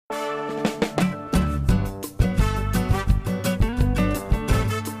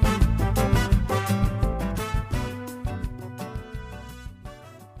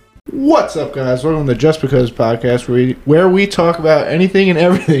What's up, guys? Welcome to Just Because podcast, where we talk about anything and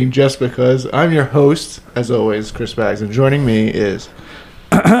everything just because. I'm your host, as always, Chris Baggs, and joining me is...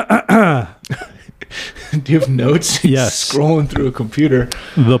 Do you have notes? Yes. Scrolling through a computer.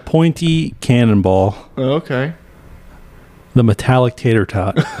 The pointy cannonball. Oh, okay. The metallic tater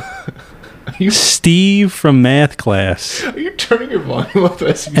tot. Steve from math class. Are you turning your volume up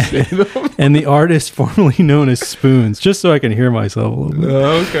as you say them? And the artist formerly known as Spoons, just so I can hear myself a little bit.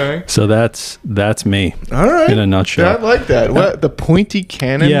 Okay. So that's me. All right. In a nutshell. I like that. What, the pointy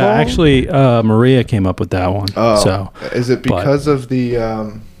cannonball? Yeah, actually, Maria came up with that one. Oh. So, is it because of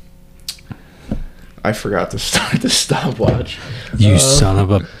the... I forgot to start the stopwatch. You son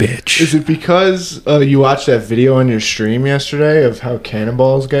of a bitch. Is it because you watched that video on your stream yesterday of how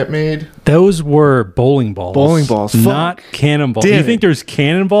cannonballs get made? Those were bowling balls. Bowling balls. Not cannonballs. Damn You think there's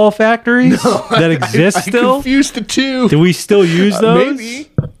cannonball factories that exist I still? confused the two. Do we still use those?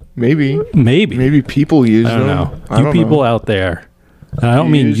 Maybe people use them. I don't know. You people out there. And I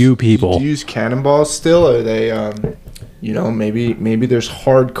don't mean you people. Do you use cannonballs still? Or are they, maybe there's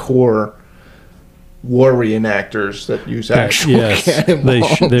hardcore war reenactors that use actual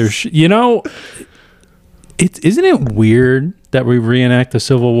cannonballs. Isn't it weird that we reenact the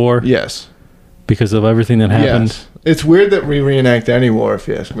Civil War? Yes. Because of everything that happened? Yes. It's weird that we reenact any war, if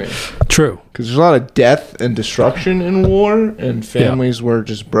you ask me. True. Because there's a lot of death and destruction in war, and families were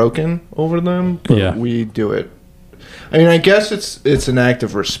just broken over them, but we do it. I mean, I guess it's an act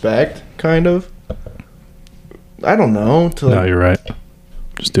of respect, kind of. I don't know. No, you're right.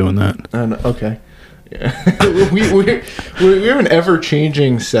 Just doing that. Okay. Yeah. we have an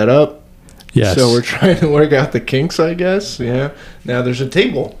ever-changing setup. Yes. So we're trying to work out the kinks, I guess. Yeah. Now there's a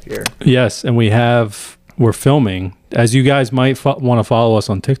table here. Yes, and we're filming. As you guys might want to follow us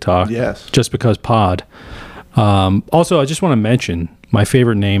on TikTok. Yes. Just because pod. Also, I just want to mention my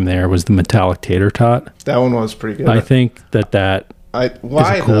favorite name there was the metallic tater tot. That one was pretty good. I think that. Why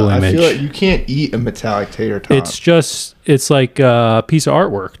is a cool though? image. I feel like you can't eat a metallic tater tot. It's like a piece of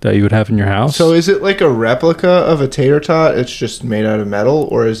artwork that you would have in your house. So is it like a replica of a tater tot? It's just made out of metal,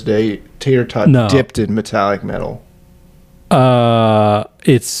 or is the tater tot dipped in metallic metal?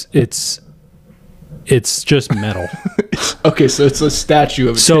 It's just metal. Okay, so it's a statue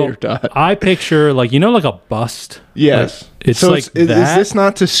of a tater tot. I picture like a bust. Yes. Like, it's so like is this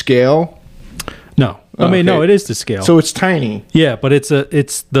not to scale? No. I mean, no, it is to scale. So it's tiny. Yeah, but it's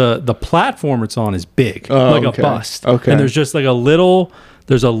the platform it's on is big, like a bust. Okay. And there's just like a little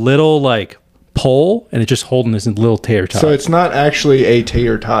like pole, and it's just holding this little tater tot. So it's not actually a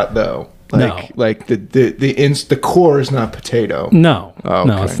tater tot though. Like the core is not potato. No.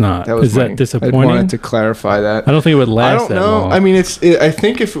 No, it's not. Is that disappointing? I wanted to clarify that. I don't think it would last that long. I don't know. I mean, I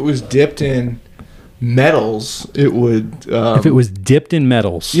think if it was dipped in metals, it would if it was dipped in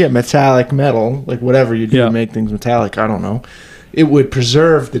metals, metallic metal, like whatever you do to make things metallic, I don't know, it would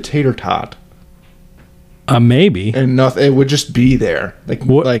preserve the tater tot, maybe, and nothing, it would just be there,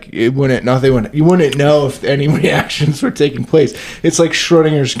 you wouldn't know if any reactions were taking place. It's like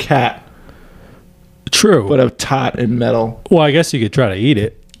Schrodinger's cat. True, but a tot in metal. Well, I guess you could try to eat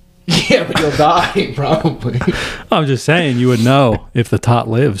it. Yeah, but you'll die probably. I'm just saying, you would know if the tot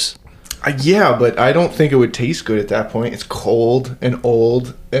lives. Yeah, but I don't think it would taste good at that point. It's cold and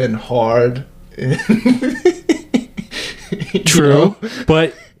old and hard. True,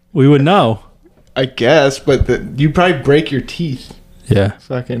 but we would know. I guess, but you'd probably break your teeth. Yeah.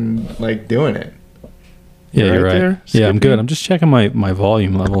 Fucking, doing it. Yeah, you're right. There, yeah, I'm good. I'm just checking my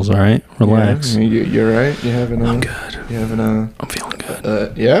volume levels, all right? Relax. Yeah, you're right. I'm good. I'm feeling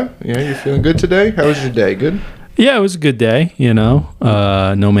good. Yeah, you're feeling good today? How was your day? Good? Yeah, it was a good day, No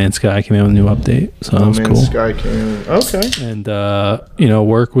Man's Sky came in with a new update, so that was cool. No Man's Sky came in. Okay. And,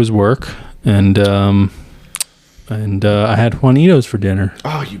 work was work, and I had Juanitos for dinner.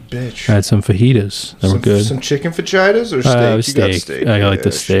 Oh, you bitch. I had some fajitas that were good. Some chicken fajitas or steak? Steak. You got steak. I like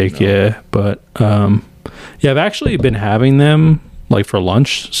the steak, but, I've actually been having them, for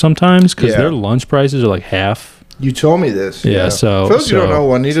lunch sometimes, because their lunch prices are, half. You told me this. Yeah, so... For those who don't know,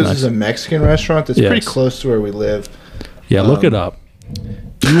 Juanitos is a Mexican restaurant that's pretty close to where we live. Yeah, look it up.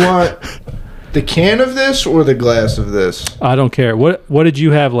 You want the can of this or the glass of this? I don't care. What did you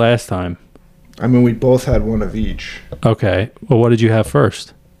have last time? I mean, we both had one of each. Okay. Well, what did you have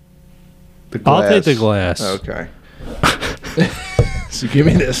first? The glass. I'll take the glass. Okay. So give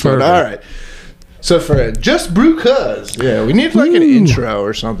me this one. All right. So for Just Brew Cuz, we need an intro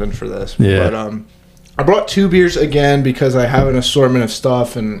or something for this. Yeah. But I brought 2 beers again because I have an assortment of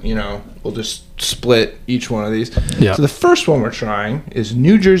stuff, and we'll just split each one of these. Yeah. So the first one we're trying is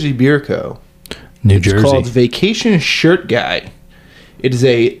New Jersey Beer Co. New Jersey. It's called Vacation Shirt Guy. It is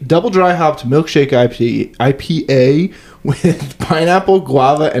a double dry hopped milkshake IPA with pineapple,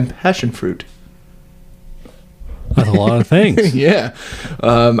 guava, and passion fruit. That's a lot of things. Yeah.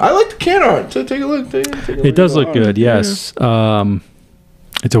 I like the can art. So take a look. It does look good, yes. Yeah.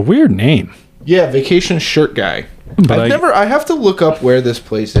 It's a weird name. Yeah, Vacation Shirt Guy. But I have to look up where this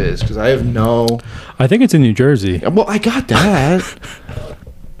place is because I have no... I think it's in New Jersey. Well, I got that.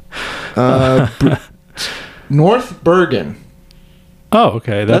 North Bergen. Oh,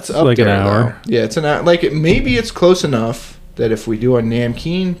 okay. That's like an hour. Though. Yeah, it's an hour. Like, maybe it's close enough that if we do a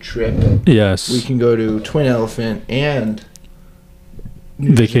Namkeen trip, yes, we can go to Twin Elephant and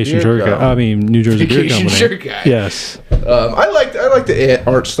Vacation Shirt Guy. I mean, New Jersey Beer Company. Vacation Shirt Guy. Yes. I like the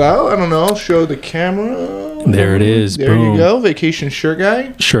art style. I don't know. I'll show the camera. There it is. There Boom. You go. Vacation Shirt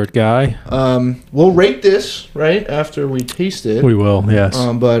Guy. Shirt Guy. We'll rate this right after we taste it. We will. Yes.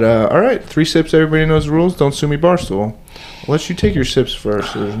 But all right, 3 sips. Everybody knows the rules. Don't sue me, Barstool. I'll let you take your sips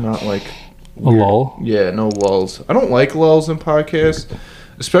first. So there's not like a lull. Yeah, no lulls. I don't like lulls in podcasts,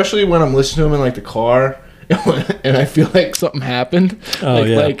 especially when I'm listening to them in like the car. And I feel like something happened.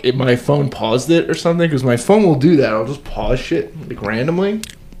 Like my phone paused it or something, because my phone will do that. I'll just pause shit like randomly.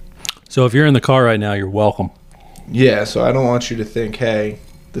 So if you're in the car right now, you're welcome. Yeah, so I don't want you to think, hey,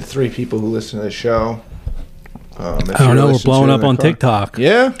 the 3 people who listen to the show. I don't know. We're blowing up on TikTok.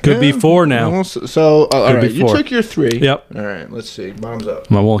 Yeah, could be 4 now. So all right, you took your 3. Yep. All right, let's see. Bottoms up.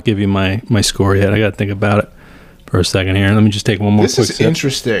 I won't give you my score yet. I got to think about it for a second here. Let me just take one more. This is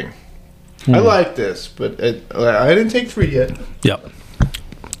interesting. I like this, but I didn't take 3 yet. Yep.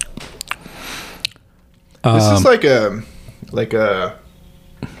 This is like a,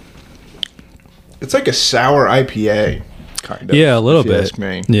 it's like a sour IPA, kind of. Yeah, a little bit. Ask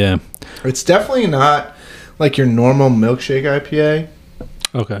me. Yeah. It's definitely not like your normal milkshake IPA.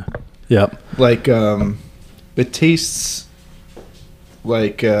 Okay. Yep. Like, it tastes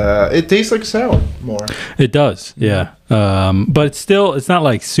like sour more. It does, yeah. But it's not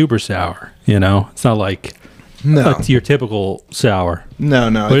like super sour, you know. It's not like your typical sour.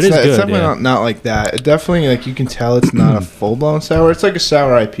 No, but it's good, it's definitely not like that. It definitely, like, you can tell it's not a full blown sour. It's like a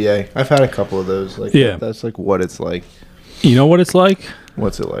sour IPA. I've had a couple of those. Like, yeah, that's like what it's like. You know what it's like?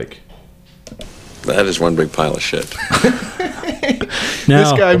 What's it like? That is one big pile of shit. Now,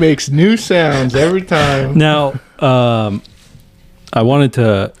 this guy makes new sounds every time. Now, I wanted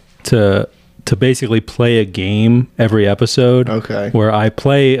to basically play a game every episode. Okay. Where I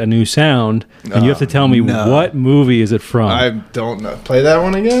play a new sound, and you have to tell me what movie is it from. I don't know. Play that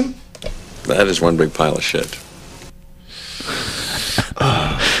one again? That is one big pile of shit.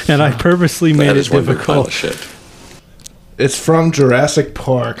 And I purposely made it difficult. One big pile of shit. It's from Jurassic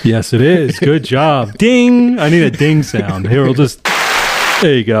Park. Yes, it is. Good job. Ding! I need a ding sound. Here, we'll just...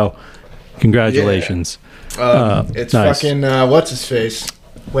 There you go. Congratulations. Yeah. It's nice. Fucking... what's his face?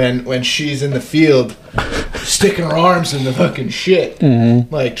 When she's in the field, sticking her arms in the fucking shit.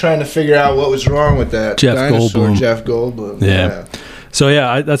 Mm-hmm. Like, trying to figure out what was wrong with that. Jeff Goldblum. Yeah. So,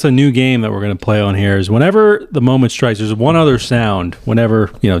 yeah, that's a new game that we're going to play on here. Is whenever the moment strikes, there's one other sound,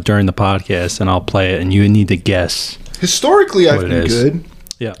 whenever, during the podcast, and I'll play it, and you need to guess. Historically, I've been good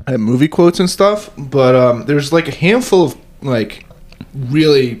at movie quotes and stuff, but there's like a handful of like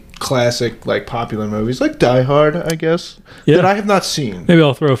really classic, like popular movies, like Die Hard, I guess, that I have not seen. Maybe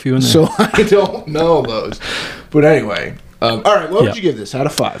I'll throw a few in there. So I don't know those. But anyway, all right, what would you give this out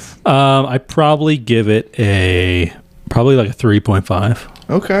of 5? I probably give it probably like a 3.5.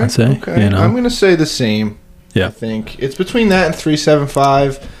 Okay. I'd say. Okay. I'm going to say the same. Yeah. I think it's between that and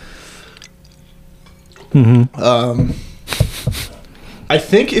 3.75. Mm-hmm. I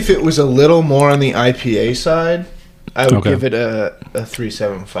think if it was a little more on the IPA side, I would give it a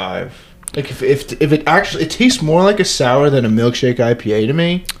 3.75. Like if it actually, it tastes more like a sour than a milkshake IPA to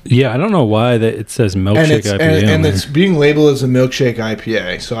me. Yeah, I don't know why that it says milkshake IPA, and it's being labeled as a milkshake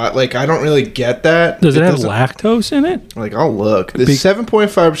IPA. So I don't really get that. Does it have lactose in it? Like, I'll look. This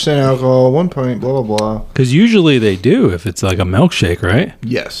 7.5% alcohol, 1 point, blah blah blah. Because usually they do if it's like a milkshake, right?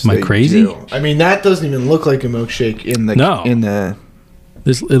 Yes. Am I crazy? Do. I mean, that doesn't even look like a milkshake in the.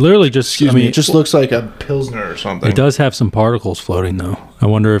 It literally just... it just looks like a Pilsner or something. It does have some particles floating, though. I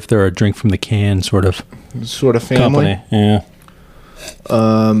wonder if they're a drink from the can sort of family. Company. Yeah.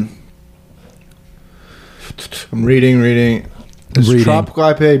 I'm reading. This tropical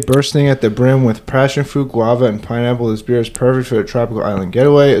IPA bursting at the brim with passion fruit, guava, and pineapple. This beer is perfect for a tropical island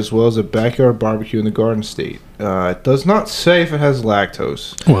getaway, as well as a backyard barbecue in the Garden State. It does not say if it has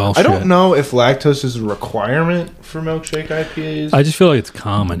lactose. Well, I don't know if lactose is a requirement for milkshake IPAs. I just feel like it's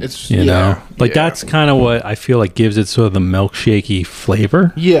common. That's kind of what I feel like gives it sort of the milkshakey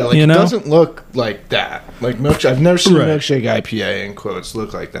flavor. Yeah, like it doesn't look like that. like milkshake. I've never seen Right. milkshake IPA in quotes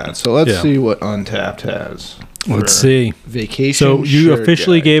look like that. So let's see what Untapped has. Let's see. Vacation. So you Shirt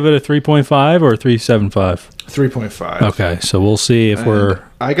officially Guy. gave it a 3.5 or a 3.75? 3.5. Okay, so we'll see if we're.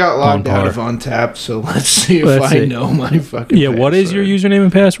 I got logged on out par. of Untapped, so let's see if Let's I see. know my fucking. Yeah, what is your password. username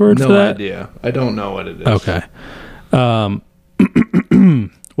and password No for that? idea. I don't know what it is. Okay.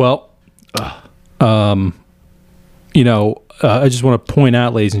 Well, I just want to point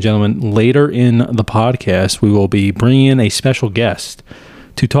out, ladies and gentlemen, later in the podcast, we will be bringing in a special guest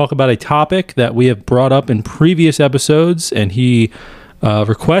to talk about a topic that we have brought up in previous episodes, and he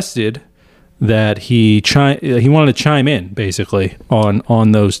requested that he wanted to chime in basically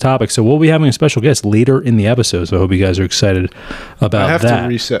on those topics. So we'll be having a special guest later in the episode. So I hope you guys are excited about I have that. to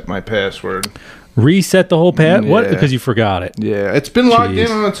reset my password. Reset the whole pad? What? Yeah. Because you forgot it. Yeah, it's been logged Jeez.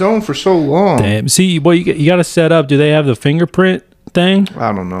 in on its own for so long. Damn. See, well, you got to set up. Do they have the fingerprint thing?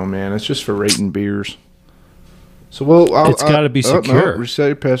 I don't know, man. It's just for rating beers. So It's gotta be secure. Reset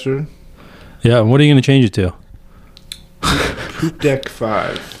your password. Yeah. And what are you going to change it to? Poop Deck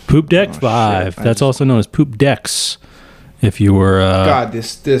 5. Poop Deck Oh, 5. shit. That's also known as Poop Decks. If you were. God,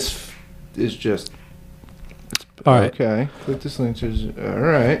 this is just All right. okay. Click this link to. All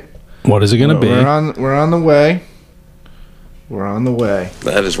right. What is it going to be? We're on the way. We're on the way.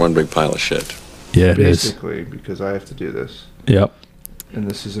 That is one big pile of shit. Yeah, it is. Basically, because I have to do this, Yep. and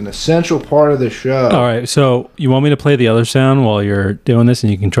this is an essential part of the show. All right. So you want me to play the other sound while you're doing this,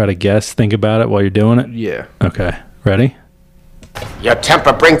 and you can try to guess, think about it while you're doing it? Yeah. Okay. Ready? Your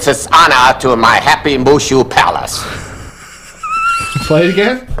temper brings us honor to my happy Mushu palace. Play it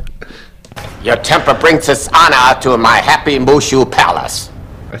again. Your temper brings us honor to my happy Mushu palace.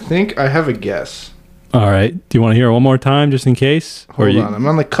 I think I have a guess. All right. Do you want to hear it one more time just in case? Hold on. I'm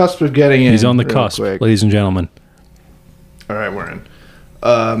on the cusp of getting in. He's on the real cusp, quick. ladies and gentlemen. All right, we're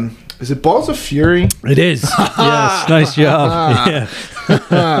in. Is it Balls of Fury? It is. Yes. Nice job.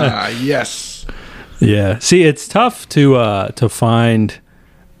 Yeah. Yes. Yeah. See, it's tough to find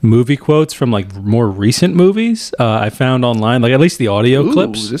movie quotes from like more recent movies. I found online, like at least the audio Ooh,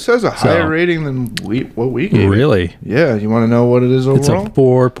 clips. this has a higher So- rating than what we gave. it. Really? Yeah. You want to know what it is It's a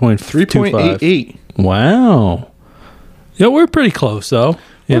overall? 4.25. 3.88. Wow. Yeah, we're pretty close though.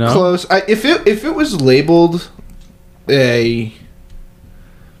 You We're know? close. If it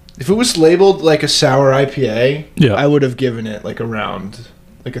was labeled like a sour IPA, Yeah. I would have given it like around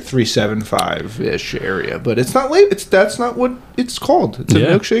like a 3.75 ish area. But it's not that's not what it's called. It's a Yeah.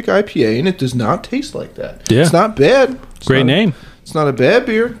 milkshake IPA, and it does not taste like that. Yeah. It's not bad. It's Great not- name. It's not a bad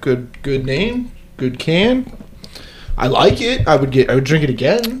beer. Good name. Good can. I like it. I would drink it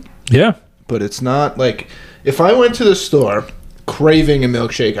again. Yeah. But it's not like if I went to the store craving a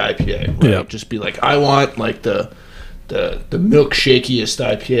milkshake IPA, right? Yeah. Just be like, I want like the milkshakiest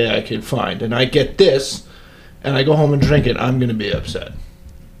IPA I can find, and I get this, and I go home and drink it, I'm gonna be upset.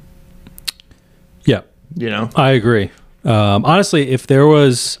 Yeah. You know? I agree. Honestly, if I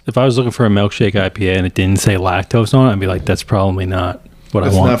was looking for a milkshake IPA and it didn't say lactose on it, I'd be like, that's probably not what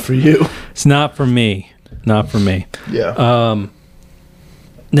That's I want. not for you. It's not for me. Not for me. Yeah.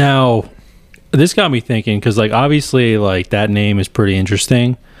 Now, this got me thinking because, like, obviously, like that name is pretty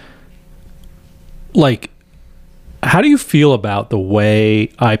interesting. Like, how do you feel about the way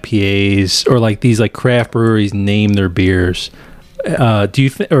IPAs or like these like craft breweries name their beers? Do you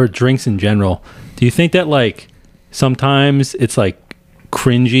think, or drinks in general? Do you think that like sometimes it's like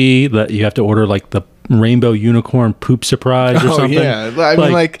cringy that you have to order like the rainbow unicorn poop surprise or Oh something? yeah,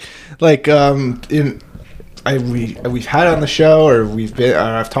 I mean we've had it on the show, or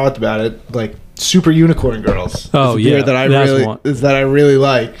I've talked about it, like Super Unicorn Girls. Oh, is a beer yeah, that I that's really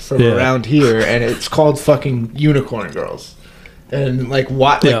one. like from Yeah. around here, and it's called fucking Unicorn Girls, and like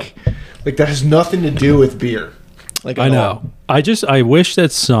what like that has nothing to do with beer. Like I at know. all. I wish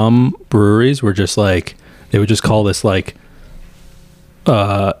that some breweries were just like they would just call this like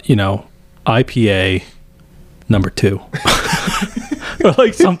IPA number 2. Or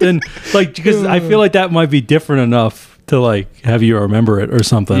like something like because I feel like that might be different enough to like have you remember it or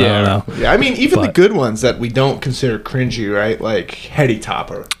something. I don't know. Yeah, I mean even the But- good ones that we don't consider cringy, right? Like Heady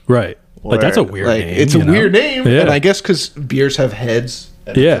Topper. Right. Like that's a Or, weird like, name. It's a you know? weird name, Yeah. and I guess because beers have heads.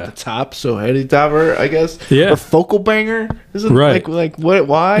 And Yeah. it's at the top, so Heady Topper, I guess. Yeah. Or Focal Banger, isn't Right. like what?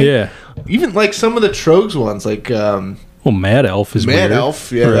 Why? Yeah. Even like some of the Trogs ones, like Well, Mad Elf is Mad weird,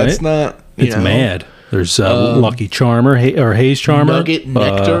 Elf. Yeah, right? that's not. It's mad. There's Lucky Charmer or Haze Charmer, Nugget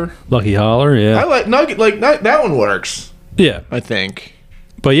Nectar. Lucky Holler. Yeah. I like Nugget. Like that one works. Yeah. I think.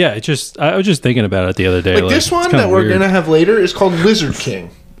 But yeah, I was just thinking about it the other day. Like this it's one kinda that we're weird. gonna have later is called Lizard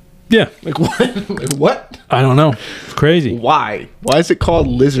King. Yeah. Like what? Like what? I don't know. It's crazy. Why? Why is it called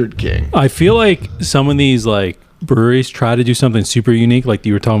Lizard King? I feel like some of these like breweries try to do something super unique, like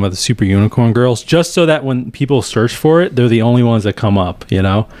you were talking about the Super Unicorn Girls, just so that when people search for it, they're the only ones that come up, you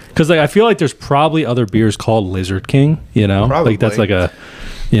know? Because like I feel like there's probably other beers called Lizard King, you know? Probably. Like that's like a,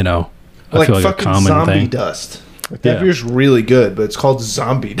 you know, I Like feel like a fucking common zombie thing. dust. Like that Yeah. beer's really good, but it's called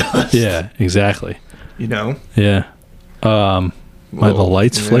zombie dust. Yeah, exactly. You know? Yeah. The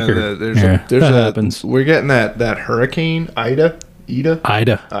lights flicker. There's Yeah, that that happens. We're getting that hurricane Ida.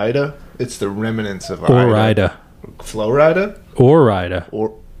 Ida. It's the remnants of Or Ida. Florida Or Ida.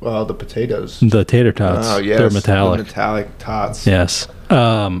 or the potatoes. The tater tots. Oh yes, They're metallic. The metallic tots. Yes.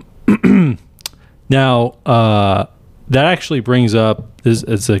 Now, that actually brings up this.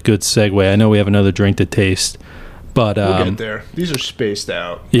 It's a good segue. I know we have another drink to taste, but We'll get there. These are spaced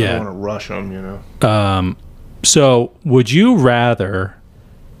out. Yeah. I don't want to rush them. You know. So, would you rather,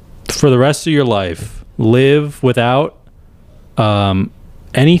 for the rest of your life, live without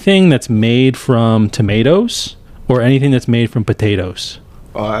anything that's made from tomatoes or anything that's made from potatoes?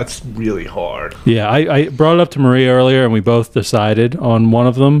 Oh, that's really hard. Yeah, I brought it up to Maria earlier, and we both decided on one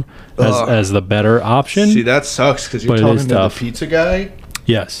of them as the better option. See, that sucks because you're But it talking is to the tough. pizza guy,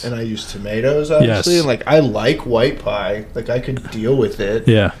 Yes. and I use tomatoes, obviously. Yes. And like, I like white pie. Like, I could deal with it.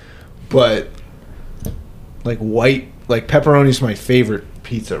 Yeah. But like pepperoni's my favorite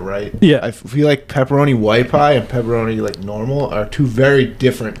pizza, right? Yeah. I feel like pepperoni white pie and pepperoni like normal are two very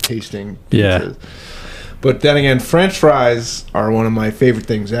different tasting pizzas. Yeah. But then again, French fries are one of my favorite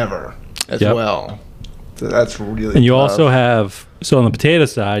things ever as Yep. well. So that's really And you tough. also have, so on the potato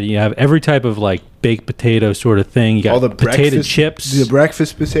side, you have every type of like baked potato sort of thing. You got all the potato breakfast chips, the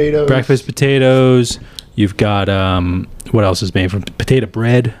breakfast potatoes. breakfast potatoes. You've got what else is made from potato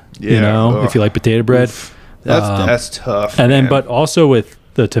bread? You Yeah, know, ugh. if you like potato bread. Oof. That's tough. And then, man. but also with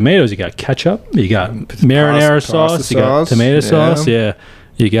the tomatoes, you got ketchup, you got marinara pasta sauce, you got sauce, tomato yeah. sauce. Yeah,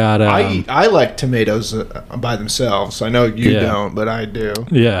 you got. I like tomatoes by themselves. I know you Yeah. don't, but I do.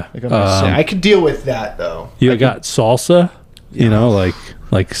 Yeah, Like I'm just saying, I could deal with that though. you I got salsa. You know,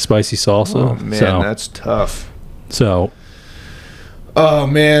 like spicy salsa. Oh man, so, that's tough. so Oh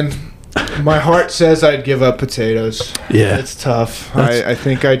man, my heart says I'd give up potatoes. Yeah. it's tough. That's- I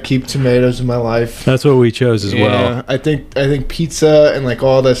think I'd keep tomatoes in my life. that's what we chose as well. Yeah, I think pizza and like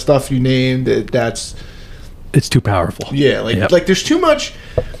all that stuff you named. That's It's too powerful. like Yep. like there's too much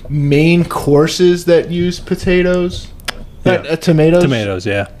main courses that use potatoes. Yeah. Tomatoes.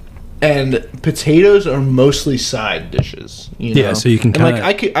 Yeah. And potatoes are mostly side dishes. You know? Yeah, so you can And, like kinda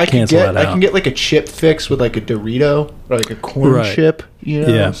I could cancel get that I out. can get like a chip fix with like a Dorito or like a corn Right. chip. You know,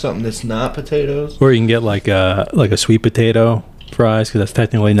 Yeah. something that's not potatoes. Or you can get like a sweet potato fries because that's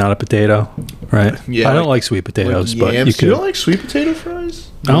technically not a potato, right? Yeah, I don't like- like sweet potatoes, Like but yams. you could. You don't like sweet potato fries?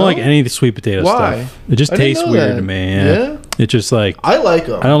 I don't No? like any of the sweet potato Why? stuff. It just I didn't tastes know weird that. to me. Yeah? It just like I like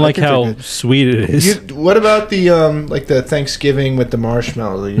them. I don't like how sweet it is. What about the like the Thanksgiving with the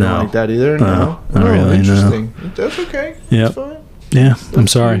marshmallow? You No. don't like that either? No, not really, no. Interesting. That's okay. Yep. It's fine. Yeah, I'm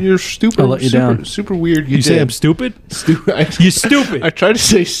sorry. You're stupid. I'll let you super, down. Super weird. You say I'm stupid? stupid. You stupid. I tried to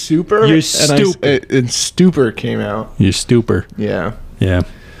say super. You're and stupid. And stupor came out. You're stupid. Yeah. Yeah.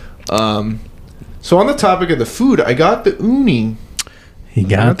 So on the topic of the food, I got the uni, He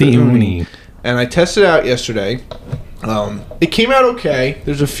got the uni. and I tested it out yesterday. It came out okay.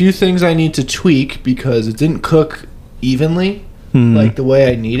 There's a few things I need to tweak because it didn't cook evenly, like the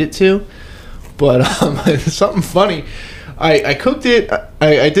way I need it to. But something funny. I cooked it.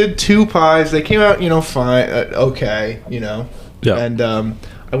 I did 2 pies. They came out, fine, okay, Yeah. And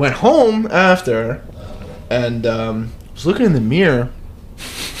I went home after, and was looking in the mirror,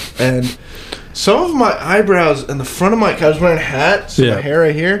 and some of my eyebrows and the front of my, I was wearing a hat, so Yeah. my hair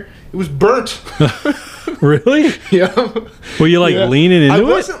right here, it was burnt. Really? Yeah. Were you like Yeah. leaning into I it?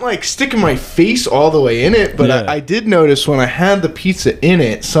 wasn't like sticking my face all the way in it, but Yeah. I did notice when I had the pizza in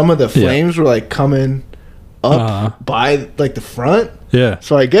it, some of the flames were like coming up by like the front. Yeah.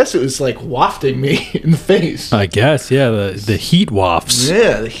 So I guess it was like wafting me in the face. I guess. Yeah. The heat wafts.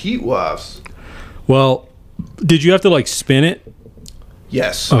 Yeah, the heat wafts. Well, did you have to like spin it?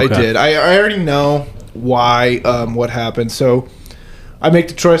 Yes, Okay. I did. I already know why, what happened. So I make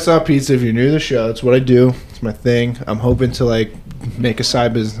the choice style pizza. If you're new to the show, it's what I do. It's my thing. I'm hoping to like make a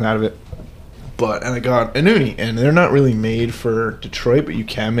side business out of it. And I got an uni, and they're not really made for Detroit, but you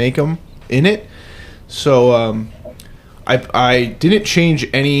can make them in it. So I didn't change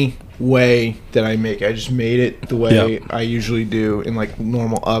any way that I make it. I just made it the way Yeah. I usually do in like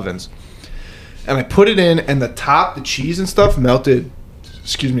normal ovens. And I put it in, and the top, the cheese and stuff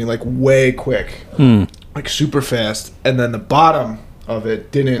like way quick, like super fast. And then the bottom, of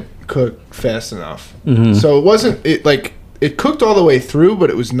it didn't cook fast enough. So it wasn't it cooked all the way through, but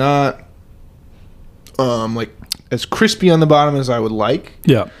it was not like as crispy on the bottom as I would like.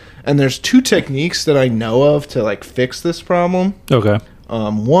 Yeah. And there's 2 techniques that I know of to like fix this problem. Okay.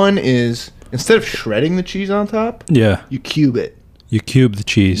 One is instead of shredding the cheese on top, Yeah. you cube it. You cube the You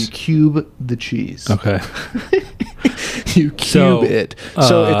cheese. cube the cheese. Okay. You cube it.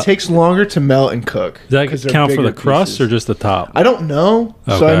 So it takes longer to melt and cook. Does that 'cause they're count for the bigger crust pieces. or just the top? I don't know.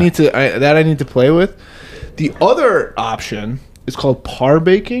 So Okay. I need to I need to play with. The other option is called par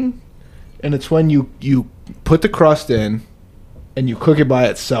baking, and it's when you put the crust in and you cook it by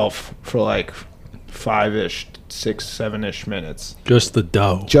itself for like 5-ish, 6, 7-ish minutes. Just the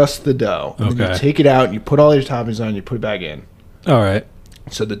dough. Just the dough. And then Okay. you take it out and you put all your toppings on and you put it back in. All right.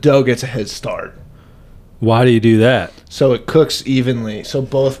 So the dough gets a head start. Why do you do that? So it cooks evenly. So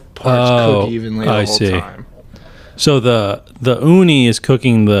both parts cook evenly the I whole see. time. So the uni is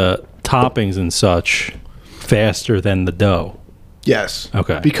cooking the toppings and such faster than the dough. Yes.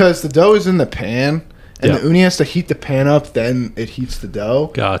 Okay. Because the dough is in the pan, and Yeah. the uni has to heat the pan up, then it heats the dough.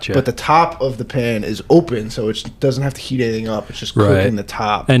 Gotcha. But the top of the pan is open, so it doesn't have to heat anything up. It's just Right. cooking the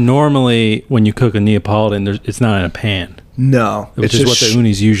top. And normally when you cook a Neapolitan, it's not in a pan, No. which it's is what just the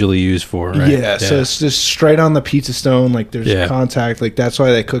uni's usually used for, right? Yeah, so it's just straight on the pizza stone. Like there's Yeah. contact. Like that's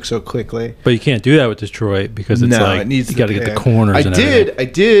why they cook so quickly. But you can't do that with Detroit because it's like it needs you got to the get the pan. corners. and everything. I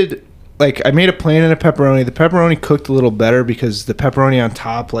did. Like I made a plain and a pepperoni. The pepperoni cooked a little better because the pepperoni on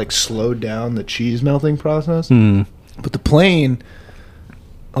top like slowed down the cheese melting process. But the plain,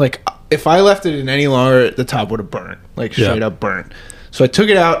 like if I left it in any longer, the top would have burnt, like straight Yeah. up burnt. So I took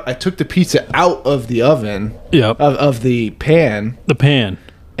it out. I took the pizza out of the oven, Yep. of the pan, The pan.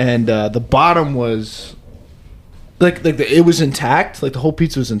 and the bottom was it was intact. Like the whole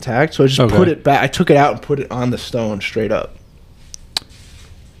pizza was intact. So I just Okay. put it back. I took it out and put it on the stone straight up.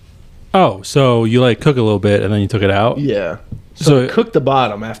 Oh, so you like cook a little bit and then you took it out? Yeah. So So I cooked the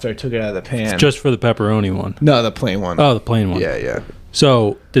bottom after I took it out of the pan. just for the pepperoni one. no, the plain one. Oh, the plain one. Yeah, yeah.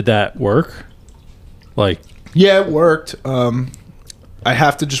 So did that work? Like, Yeah, it worked. I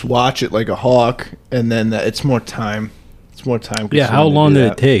have to just watch it like a hawk, and then it's more time. It's more time. yeah. How consuming to long do did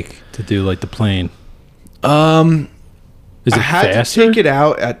that. it take to do like the plain? Is I it had faster? to take it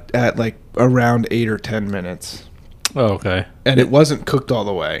out at like around 8 or 10 minutes, Oh, okay. and it wasn't cooked all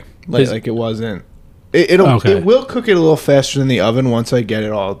the way. Like Is- like it wasn't. It Okay. will cook it a little faster than the oven once I get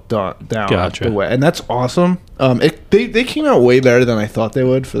it all down Gotcha. the way, and that's awesome. They came out way better than I thought they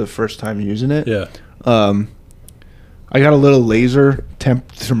would for the first time using it. Yeah. I got a little laser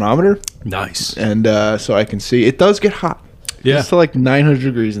temp thermometer, Nice. and so I can see it does get hot. Yeah. It's to like 900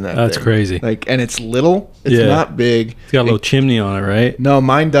 degrees in that. That's thing. crazy. Like, and it's little. It's Yeah. not big. It's got a little chimney on it, right? No,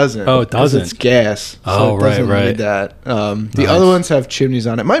 mine doesn't. Oh, it 'cause doesn't? It's gas. Oh, it right, doesn't right. Need that. The Nice. other ones have chimneys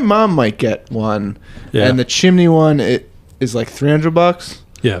on it. My mom might get one, Yeah. and the chimney one it is like $300,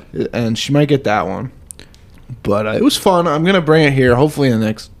 Yeah. and she might get that one. But it was fun. I'm gonna bring it here, hopefully in the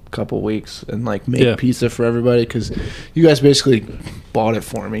next couple weeks, and like make Yeah. pizza for everybody because you guys basically bought it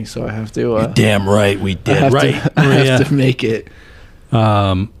for me, so I have to. Damn right we I did. have Right. to. I have to make it.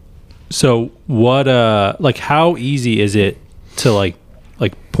 So what like how easy is it to like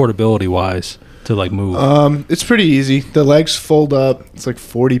portability wise to like move? It's pretty easy. The legs fold up. It's like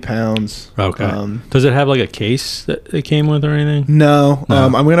 40 pounds. Okay. Does it have like a case that it came with or anything? No.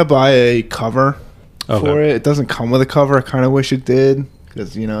 I'm gonna buy a cover for Okay. it. It doesn't come with a cover. I kind of wish it did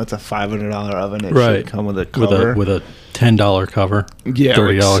because it's a $500 oven. It Right. should come with a cover. With a $10 cover. Yeah,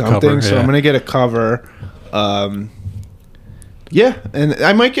 $30 like something. cover. So Yeah. I'm gonna get a cover. Yeah, and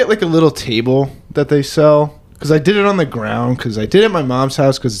I might get like a little table that they sell because I did it on the ground because I did it at my mom's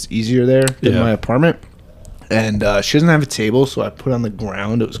house because it's easier there than Yeah. my apartment. And she doesn't have a table, so I put it on the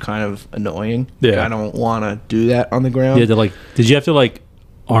ground. It was kind of annoying. Like, Yeah. I don't want to do that on the ground. You had to like did you have to like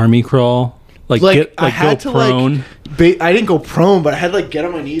army crawl? Like I had go to prone? I didn't go prone, but I had to like get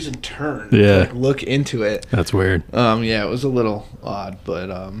on my knees and turn. Yeah. To, like, look into it. That's weird. Yeah, it was a little odd, but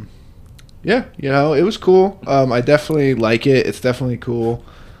yeah, it was cool. I definitely like it. It's definitely cool.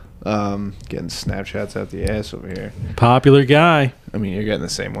 Getting Snapchats out the ass over here. Popular guy. I mean, you're getting the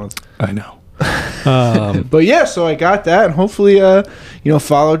same ones. I know. But yeah, so I got that, and hopefully,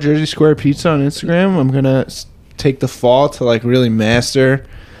 follow Jersey Square Pizza on Instagram. I'm gonna take the fall to like really master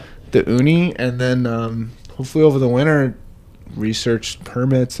the uni, and then hopefully over the winter research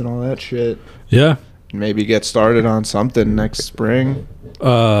permits and all that shit. Yeah. Maybe get started on something next spring.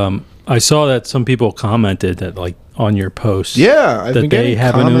 I saw that some people commented that like on your post. Yeah, I've that been they getting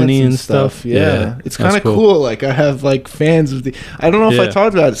have an comments uni and stuff. Yeah, it's that's kind of cool. Like I have like fans of the. I don't know if I Yeah.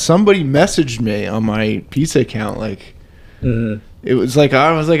 talked about it. Somebody messaged me on my pizza account like it was like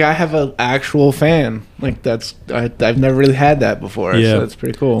I was like, I have an actual fan. Like I've never really had that before. Yeah, so that's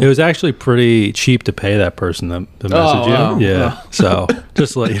pretty cool. It was actually pretty cheap to pay that person to message you. Wow. Yeah, so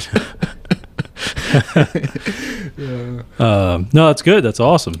just like. No, that's good. That's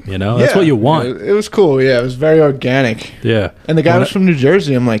awesome. That's what you want. It was cool. Yeah, it was very organic. Yeah, And the guy was from New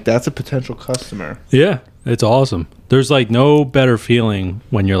Jersey. I'm like, that's a potential customer. Yeah, it's awesome. There's like no better feeling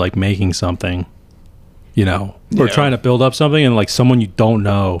when you're like making something, or trying to build up something, and like someone you don't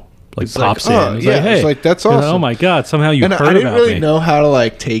know like It's pops like, in. It's yeah, like, hey, it's like, that's awesome. oh my god, somehow you And heard I didn't about really me. know how to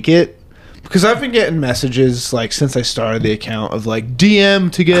like take it. Because I've been getting messages like since I started the account of like DM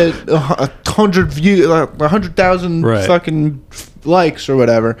to get 100 views, 100,000 Right. fucking likes or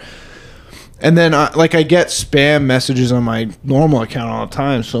whatever. And then I get spam messages on my normal account all the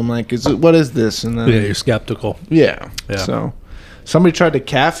time. So I'm like, what is this? And then Yeah, you're skeptical. yeah. Yeah. So somebody tried to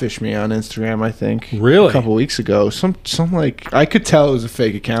catfish me on Instagram, I think. Really? A couple weeks ago. Some like I could tell it was a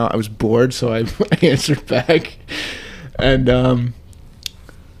fake account. I was bored, so I answered back. And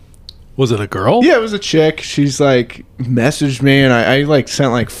Was it a girl? yeah, it was a chick. She's like messaged me, and I like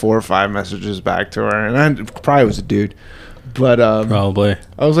sent like 4 or 5 messages back to her, and I probably was a dude. But Probably.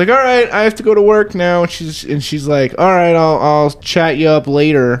 I was like, all right, I have to go to work now. And she's like, all right, I'll chat you up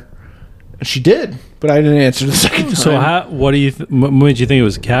later. And she did, but I didn't answer the second time. So what do you what made you think it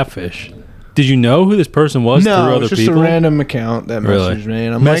was a catfish? Did you know who this person was through no, other it's just people? a random account that Really? messaged me,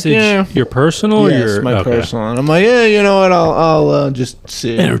 and I'm Message like, yeah, your personal or yes, your my okay. personal. And I'm like, yeah, you know what? I'll just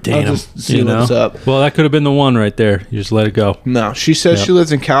see. Entertain I'll him. just see what's up. Well, that could have been the one right there. You just let it go. No, she says Yep. she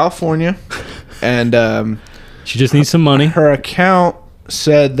lives in California, and She just needs some money. her account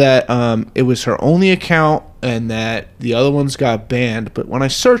said that it was her only account and that the other ones got banned. But when I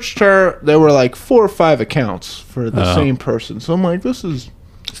searched her, there were like 4 or 5 accounts for the same person. So I'm like, this is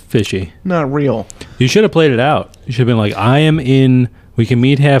Fishy. not real. You should have played it out. You should have been like, I am in. We can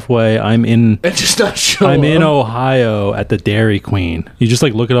meet halfway. I'm in. And just not show I'm in up. Ohio at the Dairy Queen. You just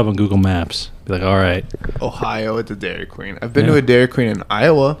like look it up on Google Maps. Be like, all right. Ohio at the Dairy Queen. I've been Yeah. to a Dairy Queen in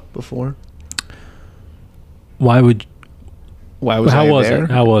Iowa before. Why would? Why was How I was there?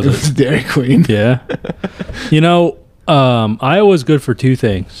 it? How was It it? was Dairy Queen. Yeah. Iowa's good for 2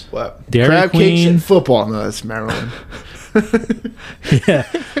 things. What? Dairy Crab cakes Queen. and football. No, that's Maryland. Yeah.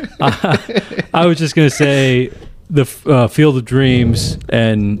 I was just gonna say the Field of Dreams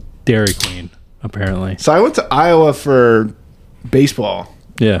and Dairy Queen. Apparently. So I went to Iowa for baseball.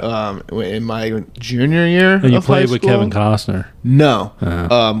 Yeah. In my junior year. And you of high played with school. Kevin Costner. No.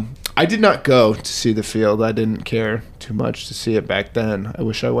 Uh-huh. I did not go to see the field. I didn't care too much to see it back then. I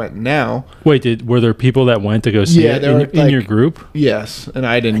wish I went now. Wait, were there people that went to go see Yeah, it there were, in your group? Yes, and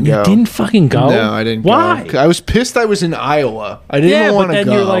I didn't You go. didn't fucking go? No, I didn't Why? go. I was pissed I was in Iowa. I didn't Yeah, but want to then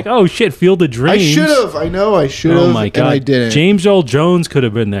go. you're like, oh shit, Field of Dreams. I should have. I know I should have. Oh my god, And I didn't. James Earl Jones could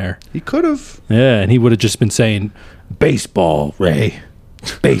have been there. He could have. Yeah, and he would have just been saying, "Baseball, Ray,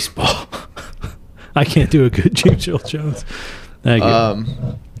 baseball." I can't do a good James Earl Jones. Thank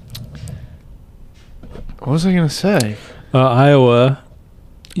you. What was I gonna say? Iowa.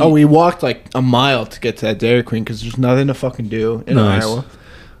 Oh, we walked like a mile to get to that Dairy Queen because there's nothing to fucking do in Nice. Iowa.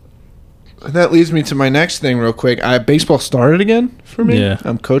 And that leads me to my next thing, real quick. Baseball started again for me. Yeah.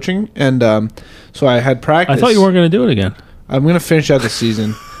 I'm coaching, and so I had practice. I thought you weren't going to do it again. I'm gonna finish out the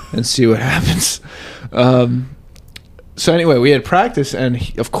season and see what happens. So anyway, we had practice,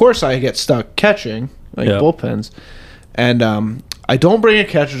 and of course I get stuck catching like Yeah. bullpens, and I don't bring a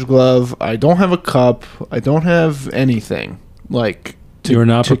catcher's glove. I don't have a cup. I don't have anything like. You were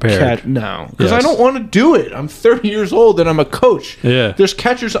not prepared. No, because I Yes. don't want to do it. I'm 30 years old and I'm a coach. Yeah. There's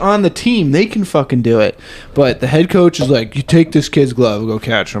catchers on the team. They can fucking do it. But the head coach is like, you take this kid's glove, go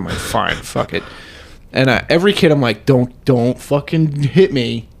catch. I'm like, fine, fuck it. And every kid, I'm like, don't fucking hit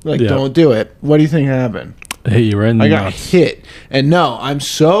me. Like, Yeah. don't do it. What do you think happened? Hey, you were in the I got nuts. hit. And no, I'm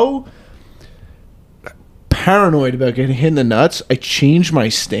so paranoid about getting hit in the nuts. I changed my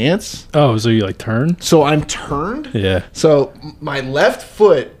stance. Oh, so you like turn? So I'm turned. Yeah. So my left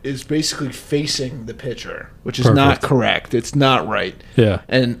foot is basically facing the pitcher, which is not Perfect. correct. It's not right. Yeah.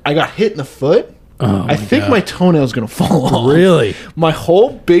 And I got hit in the foot. Oh, I think God. my toenail's gonna fall off. Really? My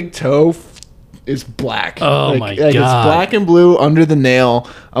whole big toe is black. Oh, my It's God. black and blue under the nail.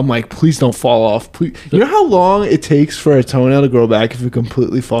 I'm like, please don't fall off. Please. You know how long it takes for a toenail to grow back if it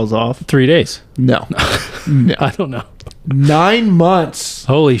completely falls off? 3 days. No. No. I don't know. 9 months.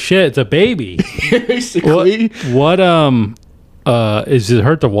 Holy shit, it's a baby. Basically. What is it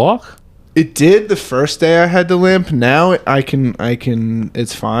hurt to walk? It did the first day I had to limp. Now I can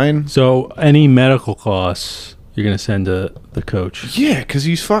it's fine. So any medical costs you're gonna send to the coach? Yeah, because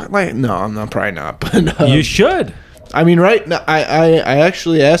he's fucking like, no, I'm not, probably not. But You should. I mean, right now, I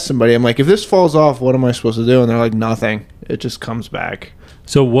actually asked somebody, I'm like, if this falls off, what am I supposed to do? And they're like, nothing. It just comes back.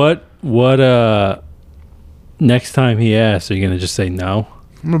 So what next time he asks, are you going to just say no?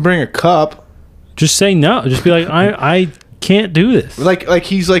 I'm going to bring a cup. Just say no. Just be like, I can't do this. Like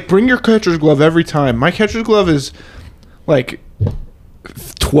he's like, bring your catcher's glove every time. My catcher's glove is like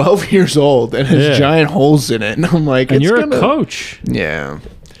 12 years old and has giant holes in it. And I'm like, and you're a coach. Yeah.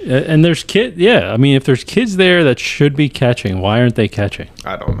 And there's kids. Yeah. I mean, if there's kids there that should be catching, why aren't they catching?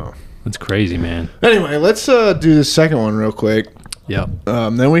 I don't know. That's crazy, man. Anyway, let's do the second one real quick. Yep.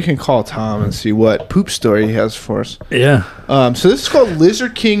 Then we can call Tom and see what poop story he has for us. Yeah. So this is called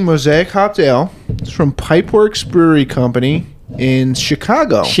Lizard King Mosaic Hopped Ale. It's from Pipeworks Brewery Company in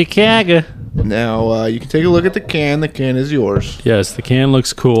Chicago. Now, you can take a look at the can. The can is yours. Yes, the can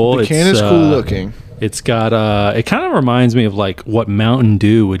looks cool. The can is cool looking. It's got, it kind of reminds me of like what Mountain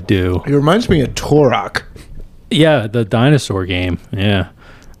Dew would do. It reminds me of Turok. Yeah, the dinosaur game. Yeah.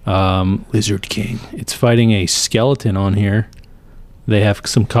 Lizard King. It's fighting a skeleton on here. They have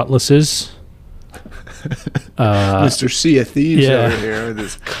some cutlasses. Mr. Sea of Thieves over here with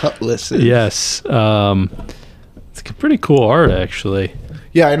his cutlasses. Yes. It's pretty cool art, actually.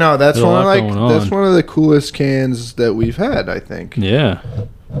 Yeah, I know. That's one of the coolest cans that we've had, I think. Yeah.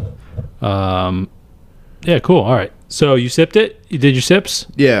 Yeah, cool. All right. So you sipped it? You did your sips?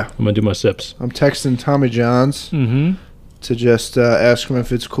 Yeah. I'm going to do my sips. I'm texting Tommy Johns to just ask him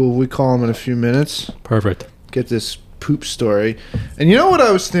if it's cool. We call him in a few minutes. Perfect. Get this poop story. And you know what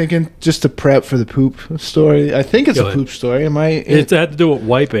I was thinking, just to prep for the poop story? I think it's a poop story. It had to do with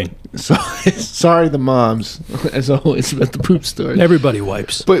wiping. Sorry, the moms, as always, about the poop story. Everybody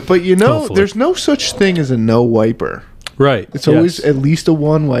wipes. But you know, there's no such thing as a no wiper. Right. It's always at least a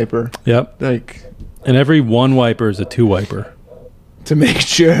one wiper. Yep. And every one wiper is a two wiper. To make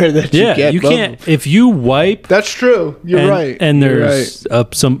sure that you get you can't. If you wipe, that's true. You're right. And there's a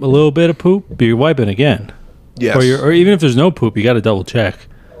little bit of poop, you're wiping again. Yes. Or even if there's no poop, you got to double check.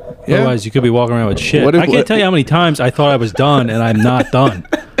 Yeah. Otherwise, you could be walking around with shit. I can't tell you how many times I thought I was done and I'm not done.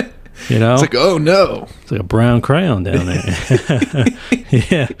 You know, it's like, oh no, it's like a brown crayon down there.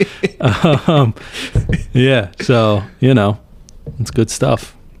 Yeah, yeah. So it's good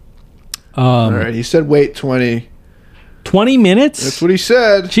stuff. All right, he said wait 20 minutes. That's what he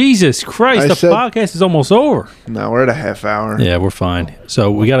said. Jesus Christ, the podcast is almost over. No, we're at a half hour. Yeah, we're fine.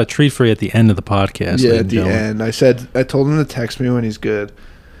 So we got a treat for you at the end of the podcast. Yeah, at the end. I told him to text me when he's good.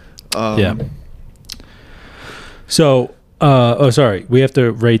 Yeah. So. Sorry. We have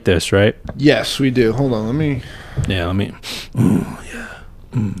to rate this, right? Yes, we do. Hold on. Let me.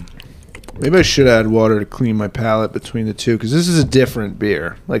 Maybe I should add water to clean my palate between the two, because this is a different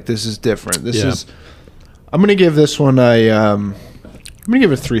beer. Like, this is different. This is. I'm gonna give this one I'm gonna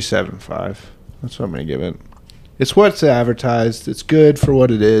give it 3.75. That's what I'm gonna give it. It's what's advertised. It's good for what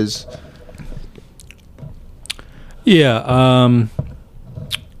it is. Yeah.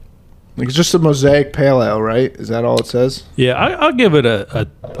 Like, it's just a Mosaic Pale Ale, right? Is that all it says? Yeah, I'll give it a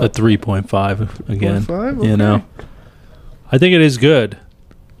 3.5 again. 3.5? Okay. You know, I think it is good.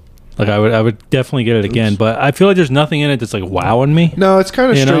 Like, I would definitely get it again, but I feel like there's nothing in it that's like wowing me. No, it's kind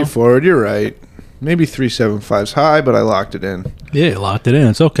of straightforward. You're right. Maybe 3.75's high, but I locked it in. Yeah, you locked it in.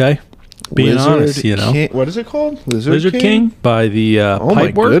 It's okay. Being honest, what is it called? Lizard King by the oh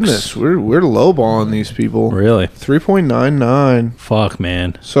my goodness, we're lowballing these people. Really? 3.99. Fuck,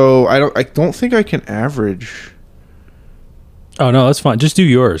 man. So I don't think I can average. Oh no, that's fine. Just do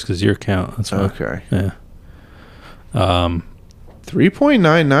yours because your count. That's fine. Okay. Yeah.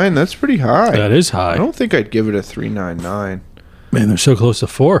 3.99. That's pretty high. That is high. I don't think I'd give it a 3.99. Man, they're so close to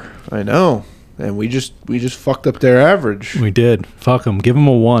 4. I know, and we just fucked up their average. We did. Fuck them. Give them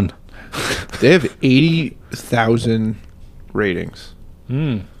a 1. They have 80,000 ratings.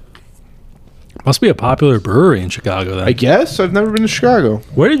 Must be a popular brewery in Chicago then. I guess. I've never been to Chicago.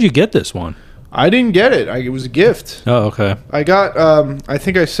 Where did you get this one? I didn't get it. It was a gift. Oh, okay. I got, I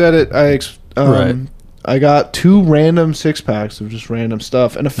think I said it. Right. I got 2 random 6-packs of just random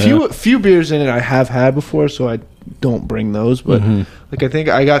stuff. And a few beers in it I have had before, so I don't bring those. But, like, I think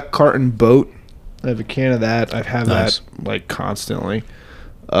I got Carton Boat. I have a can of that. I've had that, like, constantly.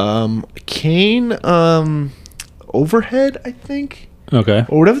 Cane Overhead, I think. Okay.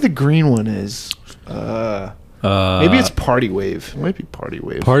 Or whatever the green one is. Maybe it's Party Wave. It might be Party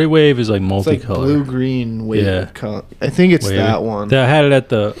Wave. Party Wave is like multicolor. It's like blue-green wave color. I think it's that one. I had it at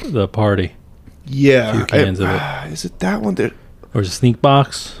the party. Yeah. A few cans of it. Is it that one? Or is it Sneak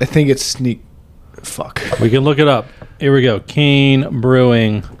Box? I think it's Sneak... Fuck. We can look it up. Here we go. Cane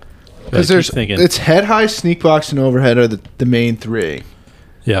Brewing. Because it's Head High, Sneak Box, and Overhead are the main 3.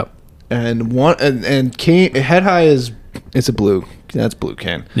 Yep. and Head High it's a blue. That's blue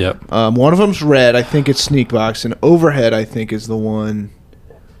can. Yep. One of them's red. I think it's Sneak Box, and Overhead I think is the one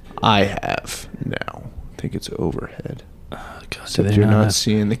I have now. I think it's Overhead. God, So you're not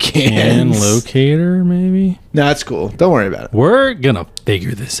seeing the cans. Can locator, maybe? No, that's cool. Don't worry about it. We're going to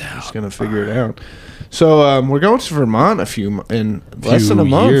figure this out. Just gonna figure it out. So we're going to Vermont in less than a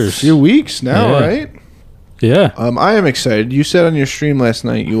month, years. a few weeks now, Yeah. right? Yeah. I am excited. You said on your stream last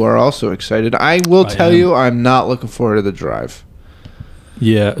night you are also excited. I will tell you, I'm not looking forward to the drive.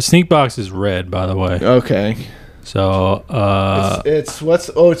 Yeah. Sneak Box is red, by the way. Okay. So it's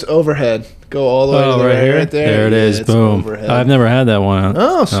Overhead. Go all the way to the right here. right there. There it is. It's Boom. Overhead. I've never had that one.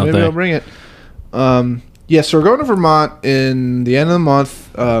 Oh, so maybe I'll bring it. Yeah, so we're going to Vermont in the end of the month.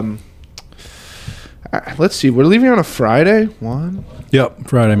 Let's see. We're leaving on a Friday. Yep.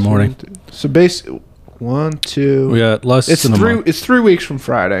 Friday morning. So basically, 1, 2. We got less than a month. It's 3 weeks from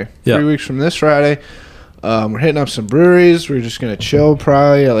Friday. Yeah. 3 weeks from this Friday. We're hitting up some breweries. We're just gonna chill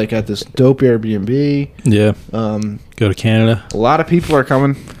probably at this dope Airbnb. Yeah. Go to Canada. A lot of people are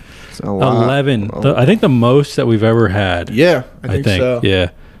coming. It's a lot. 11. I think the most that we've ever had. Yeah, I think so.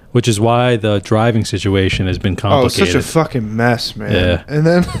 Yeah. Which is why the driving situation has been Oh, it's complicated. such a fucking mess, man. Yeah. And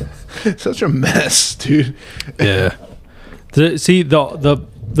then such a mess, dude. Yeah. See,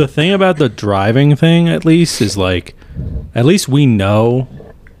 the thing about the driving thing, at least, is at least we know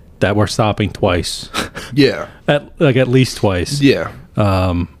that we're stopping twice. Yeah. at least twice. Yeah.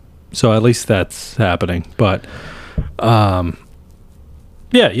 So at least that's happening. But,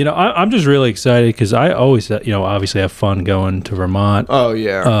 yeah, I'm just really excited because I always, obviously have fun going to Vermont. Oh,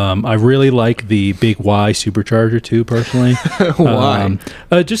 yeah. I really like the Big Y Supercharger too, personally. Why?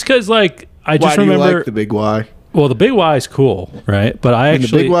 Just because, I just Why do remember. you like the Big Y? Well, the Big Y is cool, right? But The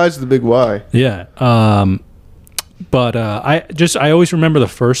Big Y's the Big Y. Yeah. But I always remember the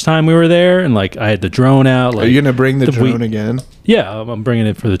first time we were there, and I had the drone out. Are you gonna bring the drone again? Yeah, I'm bringing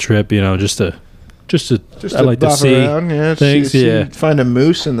it for the trip. Just to I like to bop see around, yeah, things. see, find a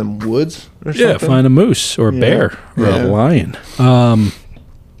moose in the woods or something. Yeah, find a moose or a bear or Yeah. a lion. I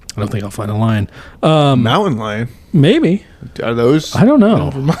don't think I'll find a lion. Mountain lion. Maybe. Are those? I don't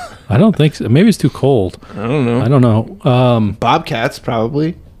know. I don't think so. Maybe it's too cold. I don't know. I don't know. Bobcats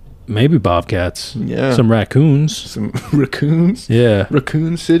probably. Maybe bobcats. Yeah. Some raccoons. Some raccoons. Yeah.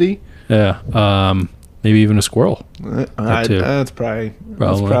 Raccoon City. Yeah. Maybe even a squirrel. too. That's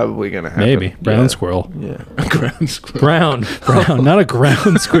probably gonna happen. Maybe brown squirrel. Yeah, a ground squirrel. Brown, not a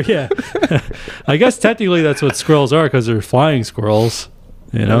ground squirrel. Yeah, I guess technically that's what squirrels are because they're flying squirrels.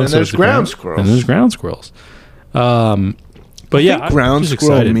 And then so there's it's ground squirrels. And there's ground squirrels. But yeah, ground I'm just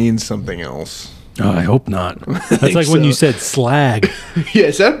squirrel excited. means something else. Oh, I hope not. That's like when you said slag. Yeah,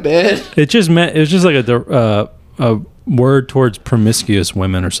 is that bad? It was just like a word towards promiscuous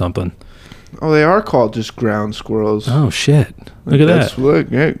women or something. Oh, they are called just ground squirrels. Oh shit! Look at that. Look,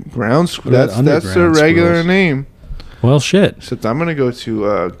 yeah, ground squirrels. That's their underground regular squirrels. name. Well, shit. Except I'm gonna go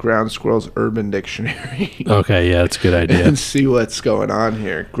to Ground Squirrel's Urban Dictionary Okay, yeah, that's a good idea. and see what's going on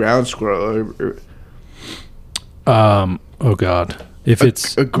here. Ground squirrel. Oh god, if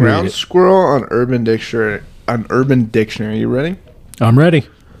it's A ground read it. squirrel on Urban Dictionary. You ready? I'm ready.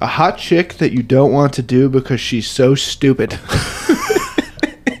 A hot chick that you don't want to do because she's so stupid.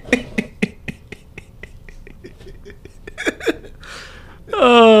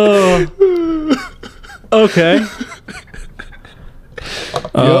 Oh. Okay.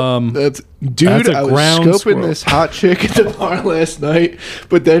 That's I was ground scoping squirrel. this hot chick at the bar last night,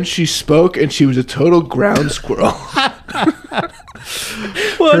 but then she spoke and she was a total ground squirrel.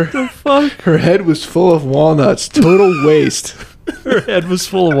 What the fuck? Her head was full of walnuts, total waste. Her head was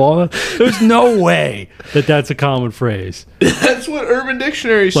full of walnuts. There's no way that's a common phrase. That's what Urban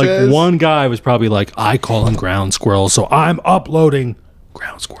Dictionary says. Like one guy was probably like, I call them ground squirrels, so I'm uploading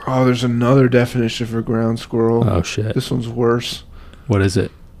ground squirrel. Oh, there's another definition for ground squirrel. Oh shit. This one's worse. What is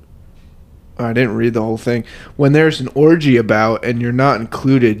it? I didn't read the whole thing. When there's an orgy about and you're not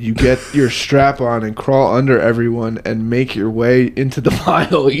included, you get your strap on and crawl under everyone and make your way into the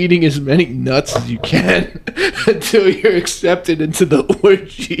pile, eating as many nuts as you can until you're accepted into the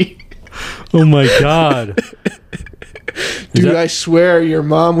orgy. Oh my god. Dude, I swear your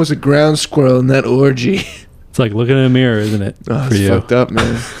mom was a ground squirrel in that orgy. It's like looking in a mirror, isn't it? Oh, for it's you. fucked up,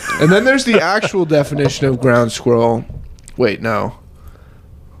 man. And then there's the actual definition of ground squirrel. Wait, no.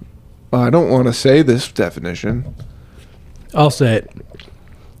 I don't want to say this definition. I'll say it.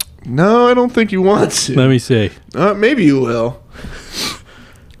 No, I don't think you want to. Let me see. Maybe you will.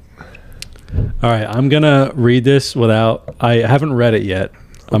 All right, I'm gonna read this without. I haven't read it yet.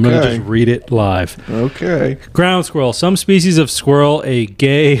 I'm going to just read it live. Okay. Ground squirrel. Some species of squirrel, a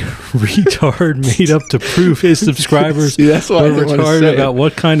gay retard made up to prove his subscribers See, that's why were retarded about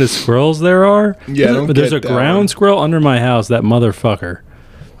what kind of squirrels there are. Yeah, I don't but there's get a that ground one. squirrel under my house, that motherfucker.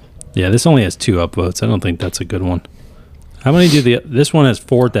 Yeah, this only has 2 upvotes. I don't think that's a good one. How many do this one has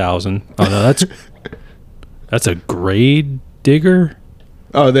 4,000. Oh no, that's a grade digger.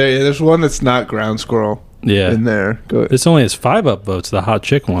 Oh, there's one that's not ground squirrel. Yeah, in there. Go. This only has 5 upvotes. The hot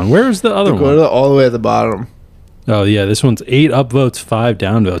chick one. Where's the other one? Go to all the way at the bottom. Oh yeah, this one's 8 upvotes, 5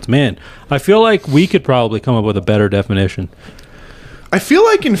 downvotes. Man, I feel like we could probably come up with a better definition. I feel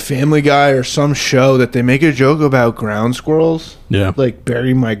like in Family Guy or some show that they make a joke about ground squirrels. Yeah. Like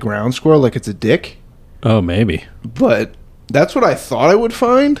bury my ground squirrel like it's a dick. Oh, maybe. But that's what I thought I would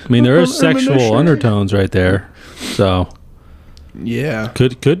find. I mean, there on is sexual Dictionary. undertones right there, so Yeah.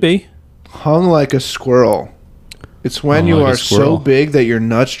 could be. Hung like a squirrel. It's when Hung you like a are squirrel. so big that your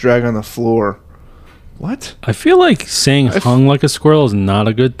nuts drag on the floor. What? I feel like saying hung like a squirrel is not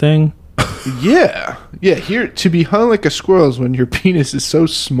a good thing. Yeah. Yeah, here to be hung like a squirrel is when your penis is so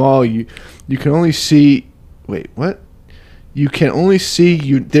small you can only see wait, what? You can only see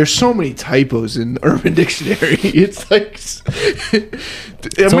you there's so many typos in Urban Dictionary. It's like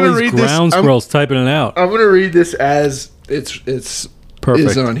It's all these ground squirrels typing it out. I'm gonna read this as it's Perfect.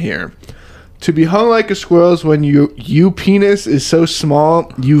 is on here. To be hung like a squirrel is when you penis is so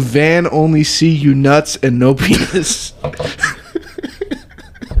small you van only see you nuts and no penis.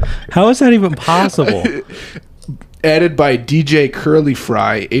 How is that even possible? Added by DJ Curly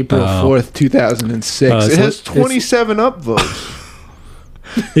Fry, April 4th, 2006. It has 27 upvotes.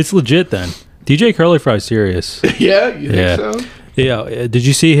 It's legit then. DJ Curly Fry's serious. Yeah, you think so? Yeah. Did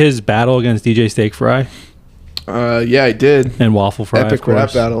you see his battle against DJ Steak Fry Yeah, I did. and Waffle Fry? Epic of course?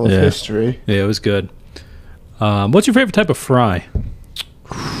 rap battle of history. Yeah, it was good. What's your favorite type of fry?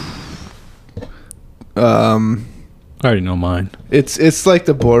 I already know mine. It's like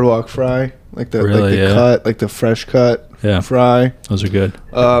the boardwalk fry, like the Really, yeah. cut, like the fresh cut Yeah. fry. Those are good.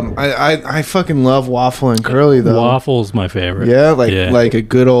 I fucking love waffle and curly though. Waffle's my favorite. Yeah, like a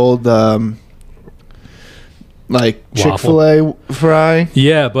good old like Chick-fil-A fry.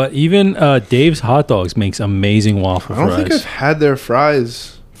 Yeah, but even Dave's Hot Dogs makes amazing waffle I don't fries. think I've had their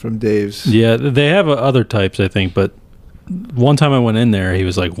fries from Dave's. Yeah, they have other types, I think, but one time I went in there, he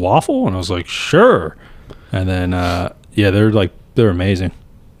was like, waffle? And I was like, sure. And then, yeah, they're amazing.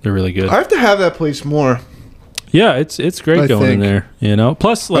 They're really good. I have to have that place more. Yeah, it's great I going in think. there, you know?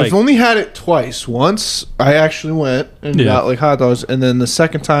 Plus, like, I've only had it twice. Once I actually went and Yeah. got like hot dogs, and then the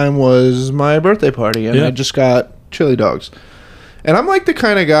second time was my birthday party, and Yeah. I just got chili dogs. And I'm like the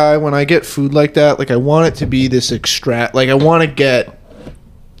kind of guy when I get food like that, like I want it to be this extract. Like I want to get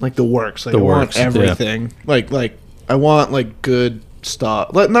like the works. Like The I works, want everything. Like I want like good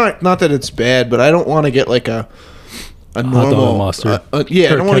stuff. Like not that it's bad, but I don't want to get like a dog normal and mustard. yeah,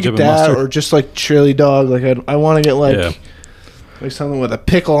 I Or don't want to ketchup get and that mustard. or just like chili dog. Like I want to get like. Yeah. Like something with a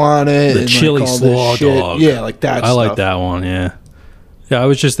pickle on it. The and chili like all slaw this shit. dog. Yeah, like that I like stuff. that one, yeah. Yeah, I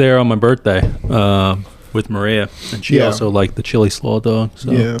was just there on my birthday with Maria, and she Yeah. also liked the chili slaw dog,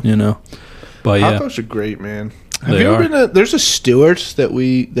 so, Yeah. you know. But Hot yeah, dogs are great, man. Have They you ever are. been to, there's a Stewart's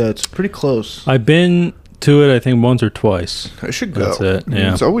that's pretty close. I've been to it, I think, once or twice. I should go. That's it, I mean,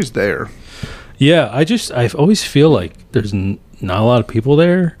 yeah. It's always there. Yeah, I always feel like there's not a lot of people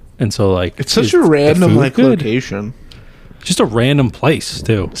there, and so like It's such is a the random food like good? location. Just a random place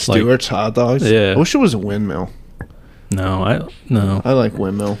too. Like, Stewart's hot dogs. Yeah. I wish it was a Windmill. no, I like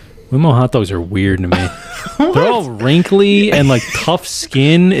Windmill. Windmill hot dogs are weird to me. They're all wrinkly and like tough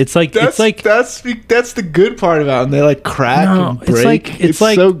skin. It's like That's the good part about them. They like crack no, and break. it's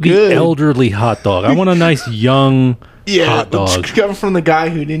like so the good. elderly hot dog. I want a nice young hot dog. it's coming from the guy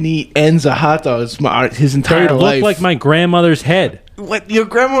who didn't eat ends of hot dogs his They entire look life. like my grandmother's head. What, your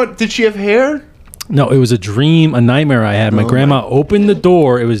grandma? Did she have hair? No, it was a dream, a nightmare I had. My grandma opened the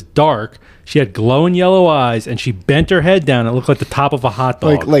door. It was dark. She had glowing yellow eyes, and she bent her head down. It looked like the top of a hot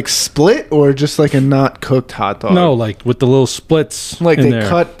dog. Like split or just like a not cooked hot dog? no, like with the little splits. Like in they there.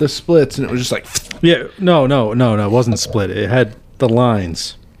 cut the splits and it was just like Yeah, no. It wasn't split. It had the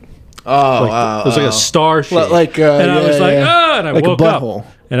lines. It was like a star shape. And I was like, and I like woke a up. butthole.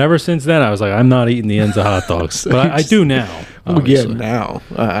 And ever since then, I was like, I'm not eating the ends of hot dogs. But I do now. Oh, yeah, obviously. now.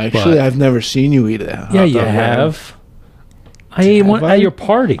 Actually, But- I've never seen you eat a hot Yeah, dog. you man. have. I ate one I? at your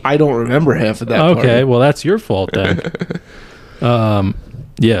party. I don't remember half of that. Okay, party. well, that's your fault then.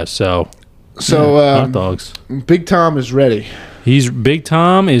 Yeah, so So hot dogs. Big Tom is ready. Big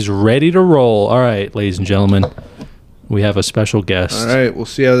Tom is ready to roll. All right, ladies and gentlemen, we have a special guest. All right, we'll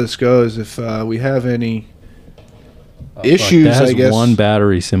see how this goes. If we have any issues, that has I guess. one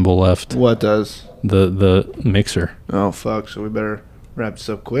battery symbol left. What does? The mixer. Oh, fuck. So we better wrap this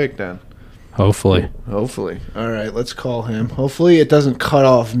up quick then. Hopefully. Hopefully. All right, let's call him. Hopefully it doesn't cut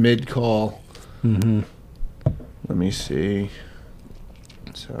off mid-call. Mm-hmm. Let me see.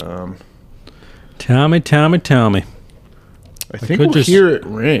 Tommy. I think we'll hear it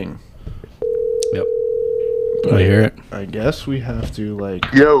ring. Yep. I hear it. I guess we have to, like...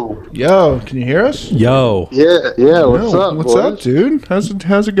 Yo, can you hear us? Yo. Yeah. What's up, What's up, dude? How's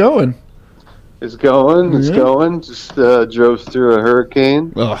it going? It's going. Just drove through a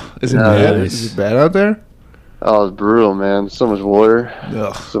hurricane. Oh, is it bad? Nice. Is it bad out there? Oh, it's brutal, man. So much water.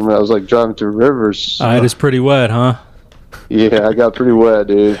 Ugh. I was like driving through rivers. It is pretty wet, huh? Yeah, I got pretty wet,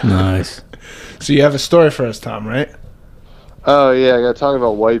 dude. Nice. So you have a story for us, Tom, right? Oh yeah, I got to talk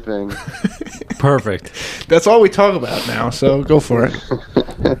about wiping. Perfect. That's all we talk about now, so go for it.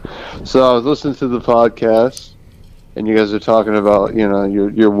 So I was listening to the podcast, and you guys are talking about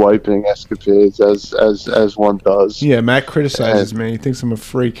your wiping escapades as one does. Yeah, Matt criticizes me. He thinks I'm a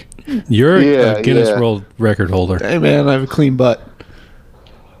freak. You're a Guinness World Record holder. Hey, man, I have a clean butt.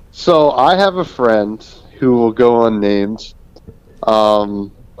 So I have a friend who will go unnamed.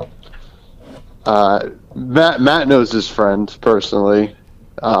 Matt knows his friend personally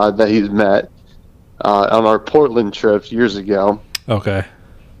that he's met on our Portland trip years ago. Okay.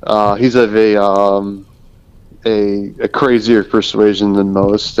 He's of a crazier persuasion than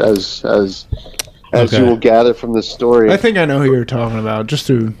most, as you will gather from the story. I think I know who you're talking about, just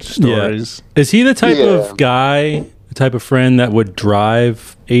through stories. Yeah. Is he the type of guy, the type of friend that would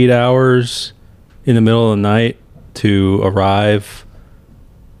drive 8 hours in the middle of the night to arrive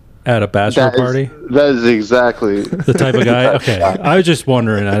at a bachelor party? That is exactly the type of guy. Okay, I was just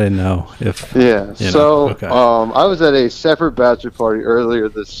wondering. I didn't know if. Yeah. I was at a separate bachelor party earlier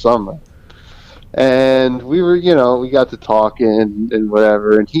this summer, and we were, we got to talking and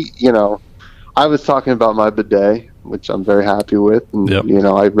whatever, and he, I was talking about my bidet, which I'm very happy with, and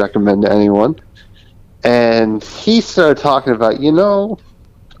I recommend to anyone. And he started talking about,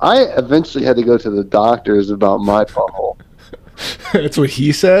 I eventually had to go to the doctors about my butthole. That's what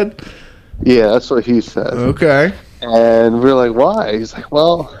he said? Yeah, that's what he said. Okay. And we're like, why? He's like,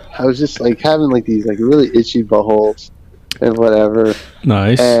 well, I was just like having like these like really itchy buttholes and whatever.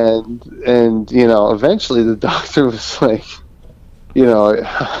 Nice. And eventually the doctor was like,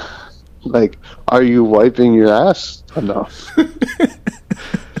 like, are you wiping your ass enough?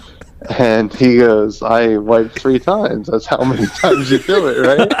 And he goes, I wiped 3 times. That's how many times you do it,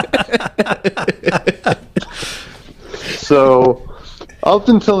 right? So, up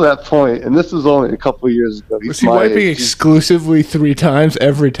until that point, and this was only a couple of years ago. Was he wiping exclusively 3 times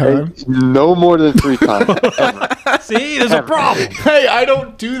every time? No more than 3 times. Ever. See, there's a problem. Hey, I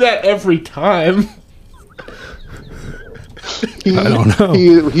don't do that every time. I don't know.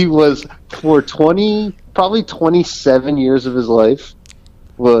 He was, for probably 27 years of his life,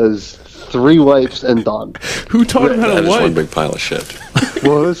 was 3 wipes and done. Who taught him how to wipe? That is one big pile of shit.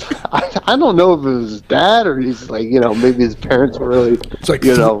 I don't know if it was his dad or he's like, maybe his parents were really,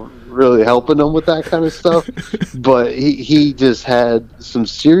 really helping him with that kind of stuff. But he just had some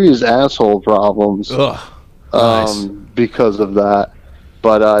serious asshole problems because of that.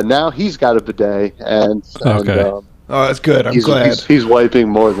 But now he's got a bidet, and that's good. I'm glad he's wiping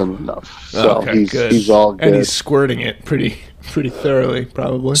more than enough. So he's all good, and he's squirting it pretty thoroughly,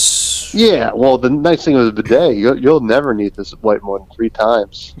 probably. Yeah, well, the nice thing with a bidet, you'll never need to wipe more than 3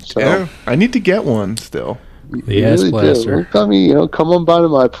 times. So. Yeah, I need to get one still. The ass blaster. Come on by to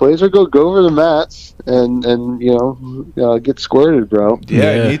my place, or go over the mats and get squirted, bro.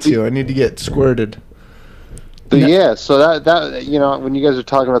 Yeah, I need to. I need to get squirted. But so that when you guys are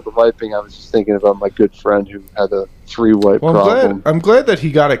talking about the wiping, I was just thinking about my good friend who had a 3-wipe problem. I'm glad that he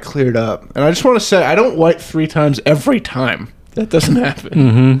got it cleared up. And I just want to say, I don't wipe 3 times every time. That doesn't happen.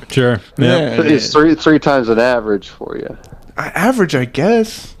 Mm-hmm. Sure. Yeah. It's three times an average for you. Average, I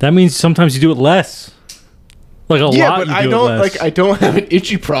guess. That means sometimes you do it less. Like a lot. Yeah, but I don't have an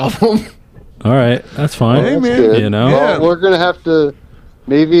itchy problem. All right, that's fine. Hey, man. Well, we're gonna have to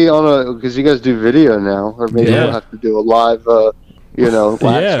maybe because you guys do video now, or maybe we'll have to do a live. Lap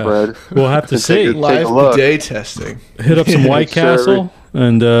spread. We'll have to see. Live bidet testing. Hit up some White Castle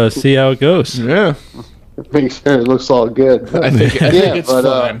and see how it goes. Yeah. Make sure it looks all good. I think it's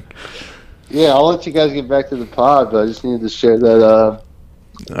fine. I'll let you guys get back to the pod, but I just needed to share that. All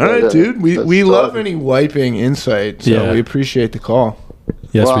right, dude. We love any wiping insight, so we appreciate the call.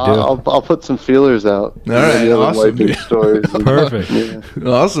 Yes, we do. I'll put some feelers out. All right, awesome. Stories Perfect.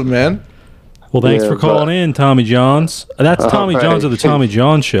 Awesome, man. Well, thanks for calling in, Tommy Johns. That's Tommy Johns of the Tommy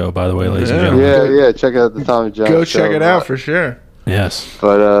Johns Show, by the way, ladies and gentlemen. Yeah. Check out the Tommy Johns Go show. check it out for sure. Yes.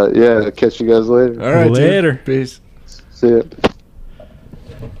 But catch you guys later. All right, later. Dude. Peace. See ya.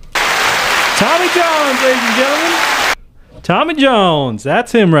 Tommy Johns, ladies and gentlemen. Tommy Johns.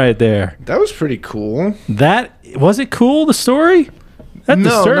 That's him right there. That was pretty cool. Was it cool, the story? That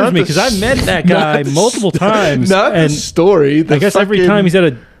disturbs me because I met that guy multiple times. Not the story. I guess every time he's had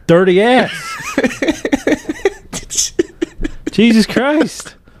a dirty ass. Jesus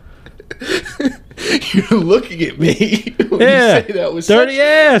Christ. You're looking at me when you say that with dirty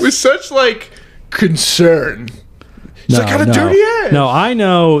ass. With such, like, concern. He's like, got a dirty ass. No, I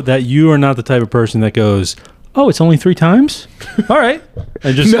know that you are not the type of person that goes, oh, it's only 3 times? All right.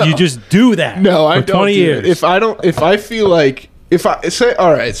 And you just do that. No, I for don't 20 do years. It. If I feel like, if I say,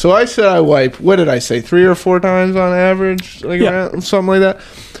 all right, so I said I wipe, what did I say, 3 or 4 times on average? Like around, something like that.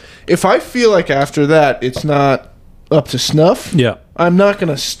 If I feel like after that it's not up to snuff, I'm not going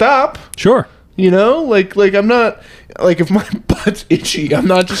to stop. Sure. You know? Like I'm not, like if my butt's itchy, I'm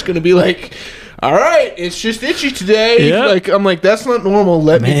not just going to be like, all right, it's just itchy today. Yep. Like, I'm like, that's not normal.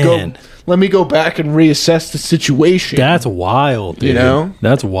 Let me go back and reassess the situation. That's wild, dude. You know?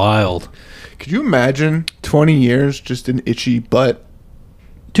 That's wild. Could you imagine 20 years just an itchy butt?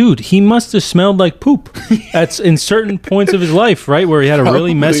 Dude, he must have smelled like poop in certain points of his life, right? Where he had a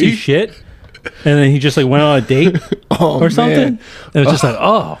really messy shit. And then he just like went on a date or something. And it was just like,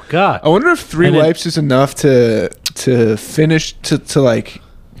 oh, God. I wonder if 3 wipes is enough to finish, to like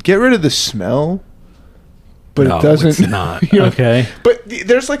get rid of the smell. But no, it doesn't. It's not. You know? Okay. But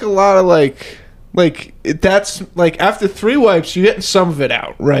there's like a lot of that's like after 3 wipes, you're getting some of it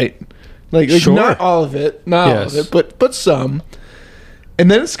out, right? Like sure. Not all of it, all of it, but some. And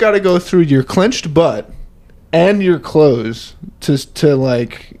then it's got to go through your clenched butt and your clothes to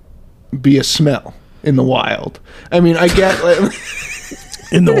like be a smell in the wild. I mean, I get like,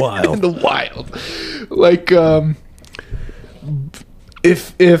 in the wild. In the wild. Like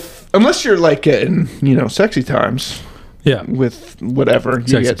if unless you're like getting, sexy times. Yeah. With whatever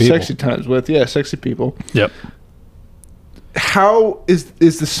you get sexy times with. Yeah, sexy people. Yep. How is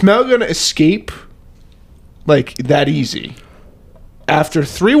the smell going to escape like that easy? After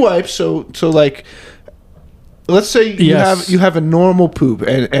 3 wipes, so like let's say you have a normal poop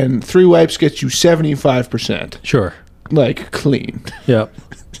and 3 wipes gets you 75%. Sure. Like clean. Yep.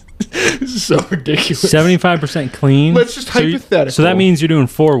 This is so ridiculous. 75% clean. Let's just hypothetical. So that means you're doing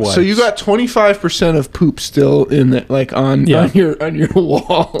 4 wipes. So you got 25% of poop still in the like on your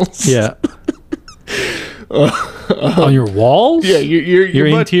walls. Yeah. On your walls? Yeah, your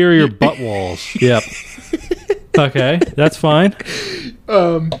interior butt walls. Yep. Okay, that's fine.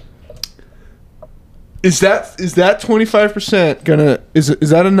 Is that 25% gonna is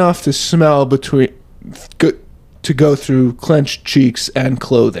that enough to smell to go through clenched cheeks and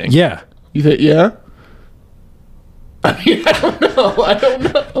clothing? Yeah. You think? Yeah. I mean, I don't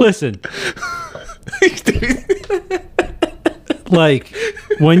know. Listen. Like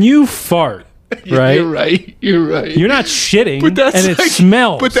when you fart, right? You're right. You're not shitting, and it like,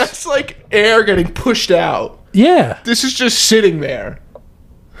 smells. But that's like air getting pushed out. Yeah. This is just sitting there.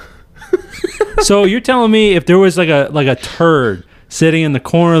 So you're telling me if there was like a turd sitting in the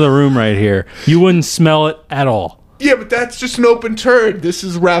corner of the room right here, you wouldn't smell it at all? Yeah, but that's just an open turd. This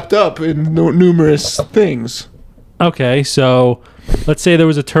is wrapped up in numerous things. Okay, so let's say there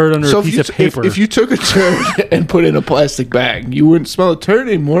was a turd under a piece of paper. If you took a turd and put it in a plastic bag, you wouldn't smell a turd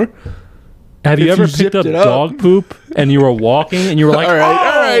anymore. Have you ever picked up dog poop and you were walking and you were like, all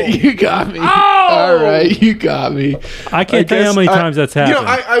right, you got me. All right, you got me. I can't tell you how many times that's happened.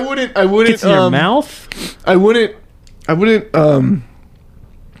 I wouldn't. It's in your mouth. I wouldn't.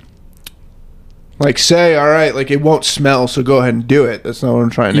 Like say, all right, like it won't smell, so go ahead and do it. That's not what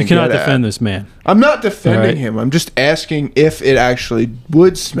I'm trying to get at. You cannot defend this man. I'm not defending him. I'm just asking if it actually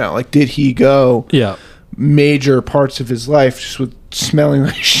would smell. Like, did he go major parts of his life just with smelling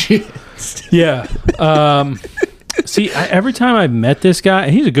like shit? Yeah. See, every time I've met this guy,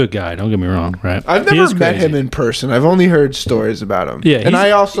 and he's a good guy, don't get me wrong, right? I've never met him in person. I've only heard stories about him. Yeah, and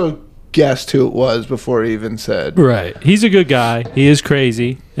I also guessed who it was before he even said. Right. He's a good guy. He is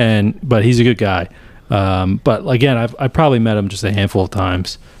crazy, but he's a good guy. But again, I probably met him just a handful of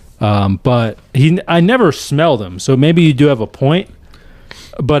times. But I never smelled him, so maybe you do have a point.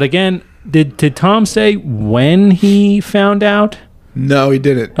 But again, did Tom say when he found out? No, he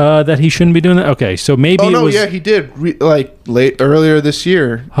didn't. That he shouldn't be doing that? Okay, so maybe it was... yeah, he did. Earlier this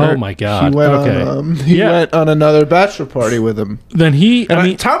year. Oh, my God. He went on another bachelor party with him. Then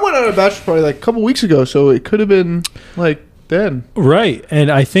Tom went on a bachelor party like a couple weeks ago, so it could have been like then. Right,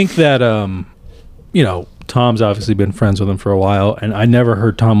 and I think that you know, Tom's obviously been friends with him for a while, and I never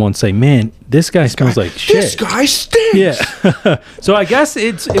heard Tom once say, "Man, this guy smells like shit." This guy stinks. Yeah. So I guess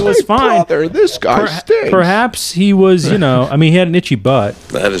it was fine. Brother, this guy stinks. Perhaps he was, you know, I mean, he had an itchy butt.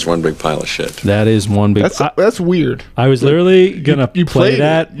 That is one big pile of shit. That is one big. That's weird. I was literally gonna play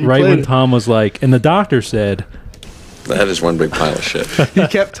that right when it. Tom was like, and the doctor said, That is one big pile of shit. He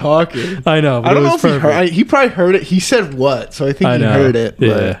kept talking. I know. I don't know if he heard. He probably heard it. He said what? So I think he heard it.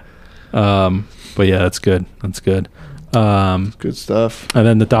 Yeah. But yeah, that's good. That's good. Good stuff. And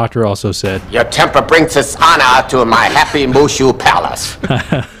then the doctor also said, Your temper brings dishonor to my happy Mushu palace.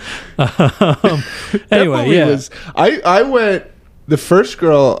 anyway, yeah. I went, the first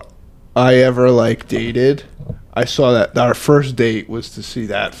girl I ever like dated, I saw that our first date was to see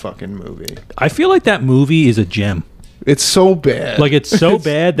that fucking movie. I feel like that movie is a gem. It's so bad. Like it's so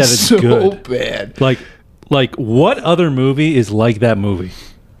bad that it's so good. Bad. Like what other movie is like that movie?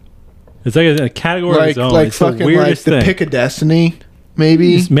 It's like a category of its own. Like it's the fucking weirdest like the thing. Pick of Destiny,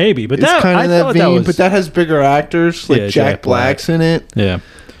 maybe. Maybe, but it's that kind I of that thought vein. that was, But that has bigger actors, like Yeah, Jack Black's in it. Yeah.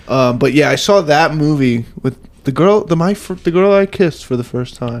 But yeah, I saw that movie with the girl, the girl I kissed for the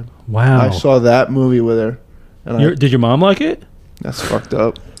first time. Wow. I saw that movie with her. And Did your mom like it? That's fucked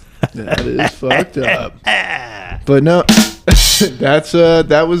up. That is fucked up. But no,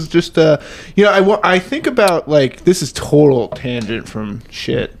 that was just you know, I think about, like, this is total tangent from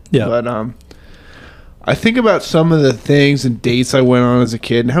shit. Yeah. But I think about some of the things and dates I went on as a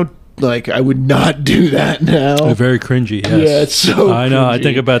kid and how, like, I would not do that now. They're very cringy. Yes. Yeah, it's so I know. I cringy.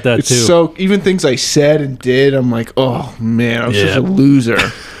 think about that It's too. So even things I said and did, I'm like, oh man, I'm such a loser.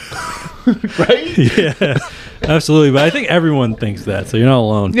 Right? Yeah. Absolutely. But I think everyone thinks that, so you're not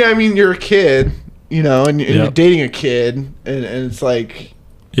alone. Yeah, I mean, you're a kid, you know, and you're dating a kid, and it's like,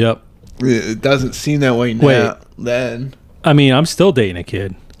 Yep. it doesn't seem that way now. Then, I mean, I'm still dating a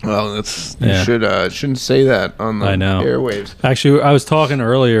kid. well, you shouldn't say that on the airwaves. Actually, I was talking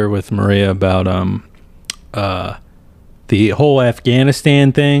earlier with Maria about the whole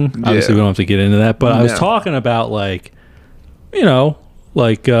Afghanistan thing. Obviously, we don't have to get into that, but I was talking about, like, you know,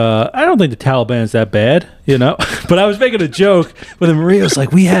 like, I don't think the Taliban's that bad, you know? But I was making a joke with Maria. Was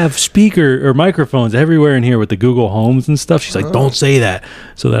like, we have speaker or microphones everywhere in here with the Google Homes and stuff. She's like, don't say that.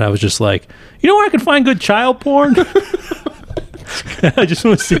 So then I was just like, you know where I can find good child porn? I just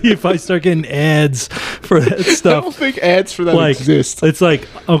want to see if I start getting ads for that stuff. I don't think ads for that like, exist. It's like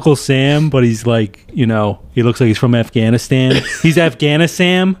Uncle Sam, but he's like, you know, he looks like he's from Afghanistan. He's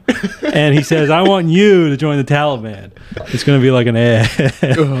Afghanistan, and he says, I want you to join the Taliban. It's going to be like an ad.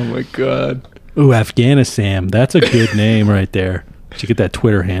 Oh, my God. Ooh, Afghanistan. That's a good name right there. Should get that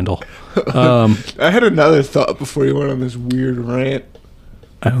Twitter handle. I had another thought before you went on this weird rant.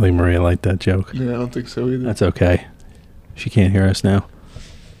 I don't think Maria liked that joke. Yeah, I don't think so either. That's okay. She can't hear us now.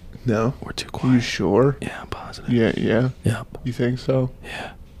 No? We're too Are quiet. you sure? Yeah, I'm positive. Yeah. Yep. You think so?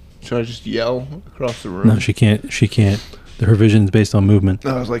 Yeah. Should I just yell across the room? No, she can't. She can't. Her vision's based on movement.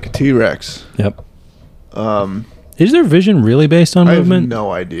 I was like a T-Rex. Yep. Is their vision really based on I movement? have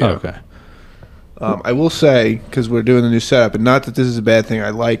no idea. Oh, okay. I will say, because we're doing the new setup, and not that this is a bad thing, I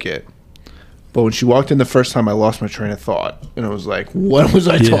like it. But when she walked in the first time, I lost my train of thought. And I was like, what was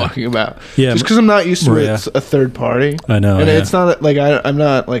I talking about? Yeah. Just because I'm not used to Maria. it's a third party. I know. And yeah. it's not like I'm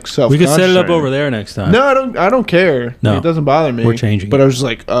not like We self-conscious. could set it up or over anything. there next time. No, I don't care. No. It doesn't bother me. We're changing But it. I was just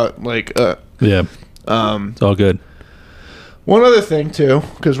like. Yeah. It's all good. One other thing, too,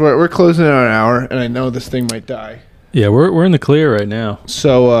 because we're closing in on an hour, and I know this thing might die. Yeah, we're in the clear right now.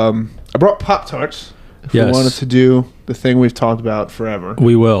 So I brought Pop-Tarts. If Yes. we wanted to do the thing we've talked about forever.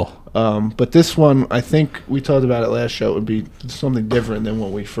 We will. But this one, I think we talked about it last show, it would be something different than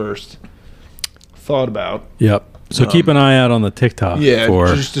what we first thought about. Yep. So keep an eye out on the TikTok. Yeah, for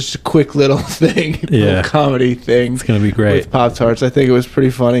just a quick little thing, Yeah. little comedy thing. It's gonna be great. With Pop-Tarts. I think it was pretty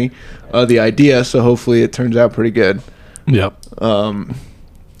funny, the idea, so hopefully it turns out pretty good. Yep.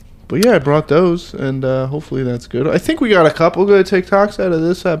 But yeah, I brought those, and hopefully that's good. I think we got a couple good TikToks out of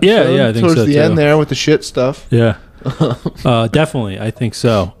this episode. Yeah, I think towards so, the too. end there with the shit stuff. Yeah. Definitely, I think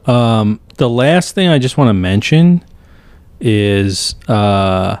so. The last thing I just want to mention is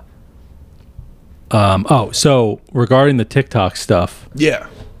so regarding the TikTok stuff. Yeah.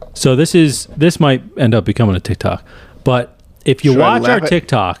 So this might end up becoming a TikTok. But if you Should I watch our lap it?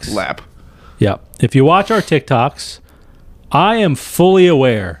 TikToks, Lap. yeah. If you watch our TikToks, I am fully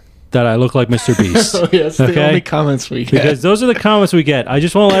aware that I look like Mr. Beast. Oh, yeah, that's the only comments we get. Because those are the comments we get. I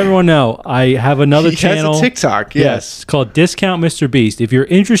just want to let everyone know I have another He channel. has a TikTok, Yes, it's called Discount Mr. Beast. If you're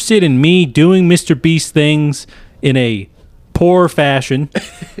interested in me doing Mr. Beast things in a poor fashion,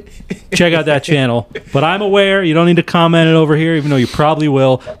 check out that channel. But I'm aware you don't need to comment it over here, even though you probably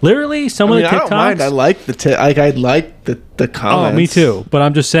will. Literally, some of the TikToks. I don't mind. I like the comments. Oh, me too. But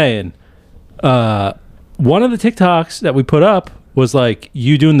I'm just saying, one of the TikToks that we put up was like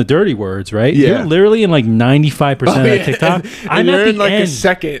you doing the dirty words, right? Yeah. You're literally in like 95% of that TikTok. I'm at the like end. A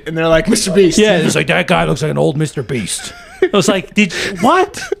second, and they're like, Mr. Beast. Yeah, it's like, that guy looks like an old Mr. Beast. I was like,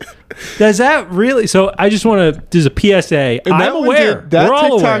 what? Does that really? So I just want to, there's a PSA. And I'm aware. That We're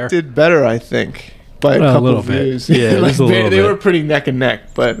all TikTok aware. Did better, I think, by a couple of views. Yeah, like, they were pretty neck and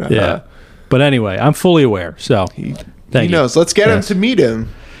neck, but yeah. But anyway, I'm fully aware. So he knows. Let's get him to meet him.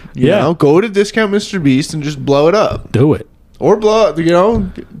 You know, go to Discount Mr. Beast and just blow it up. Do it. Or blow it,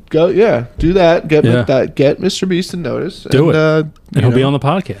 go, do that. Get Mr. Beast to notice. Do it. And he'll be on the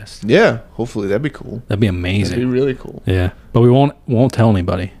podcast. Yeah, hopefully. That'd be cool. That'd be amazing. That'd be really cool. Yeah. But we won't tell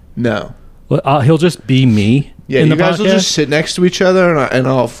anybody. No. Well, he'll just be me. Yeah, you guys will just sit next to each other, and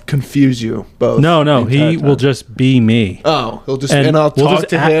I'll confuse you both. No, he will just be me. Oh, he'll just and I'll talk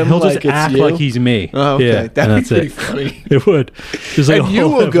to him. He'll like just act like he's me. Oh, okay, yeah, that'd be pretty funny. It would. Like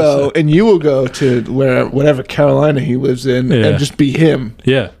and you will go to whatever Carolina he lives in, and just be him.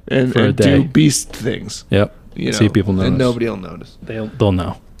 Yeah, and do Beast things. Yep. See if people notice, and nobody will notice. They'll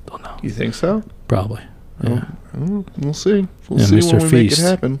know. They'll know. You think so? Probably. Yeah. We'll see. We'll see Mr. when we make it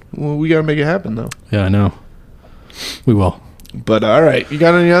happen. Well, we gotta make it happen though. Yeah, I know. We will. But all right, you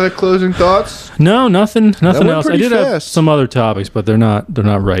got any other closing thoughts? No, nothing else. I did fast. have some other topics, but they're not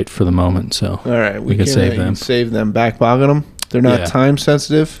right for the moment. So all right, we can save them. Save them. Backpocket them. They're not time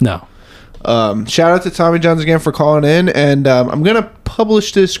sensitive. No. Shout out to Tommy Johns again for calling in, and I'm gonna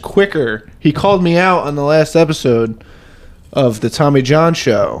publish this quicker. He called me out on the last episode of the Tommy John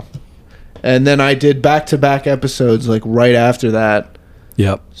Show, and then I did back-to-back episodes like right after that.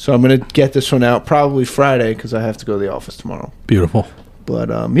 Yep. So I'm gonna get this one out probably Friday because I have to go to the office tomorrow. Beautiful. But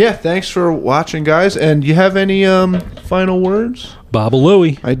yeah, thanks for watching, guys. And you have any final words? Baba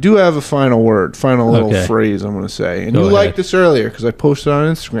Louie. I do have a final word, little phrase I'm gonna say. And you liked this earlier because I posted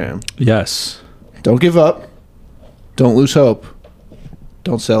on Instagram. Yes. Don't give up. Don't lose hope.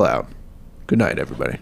 Don't sell out. Good night, everybody.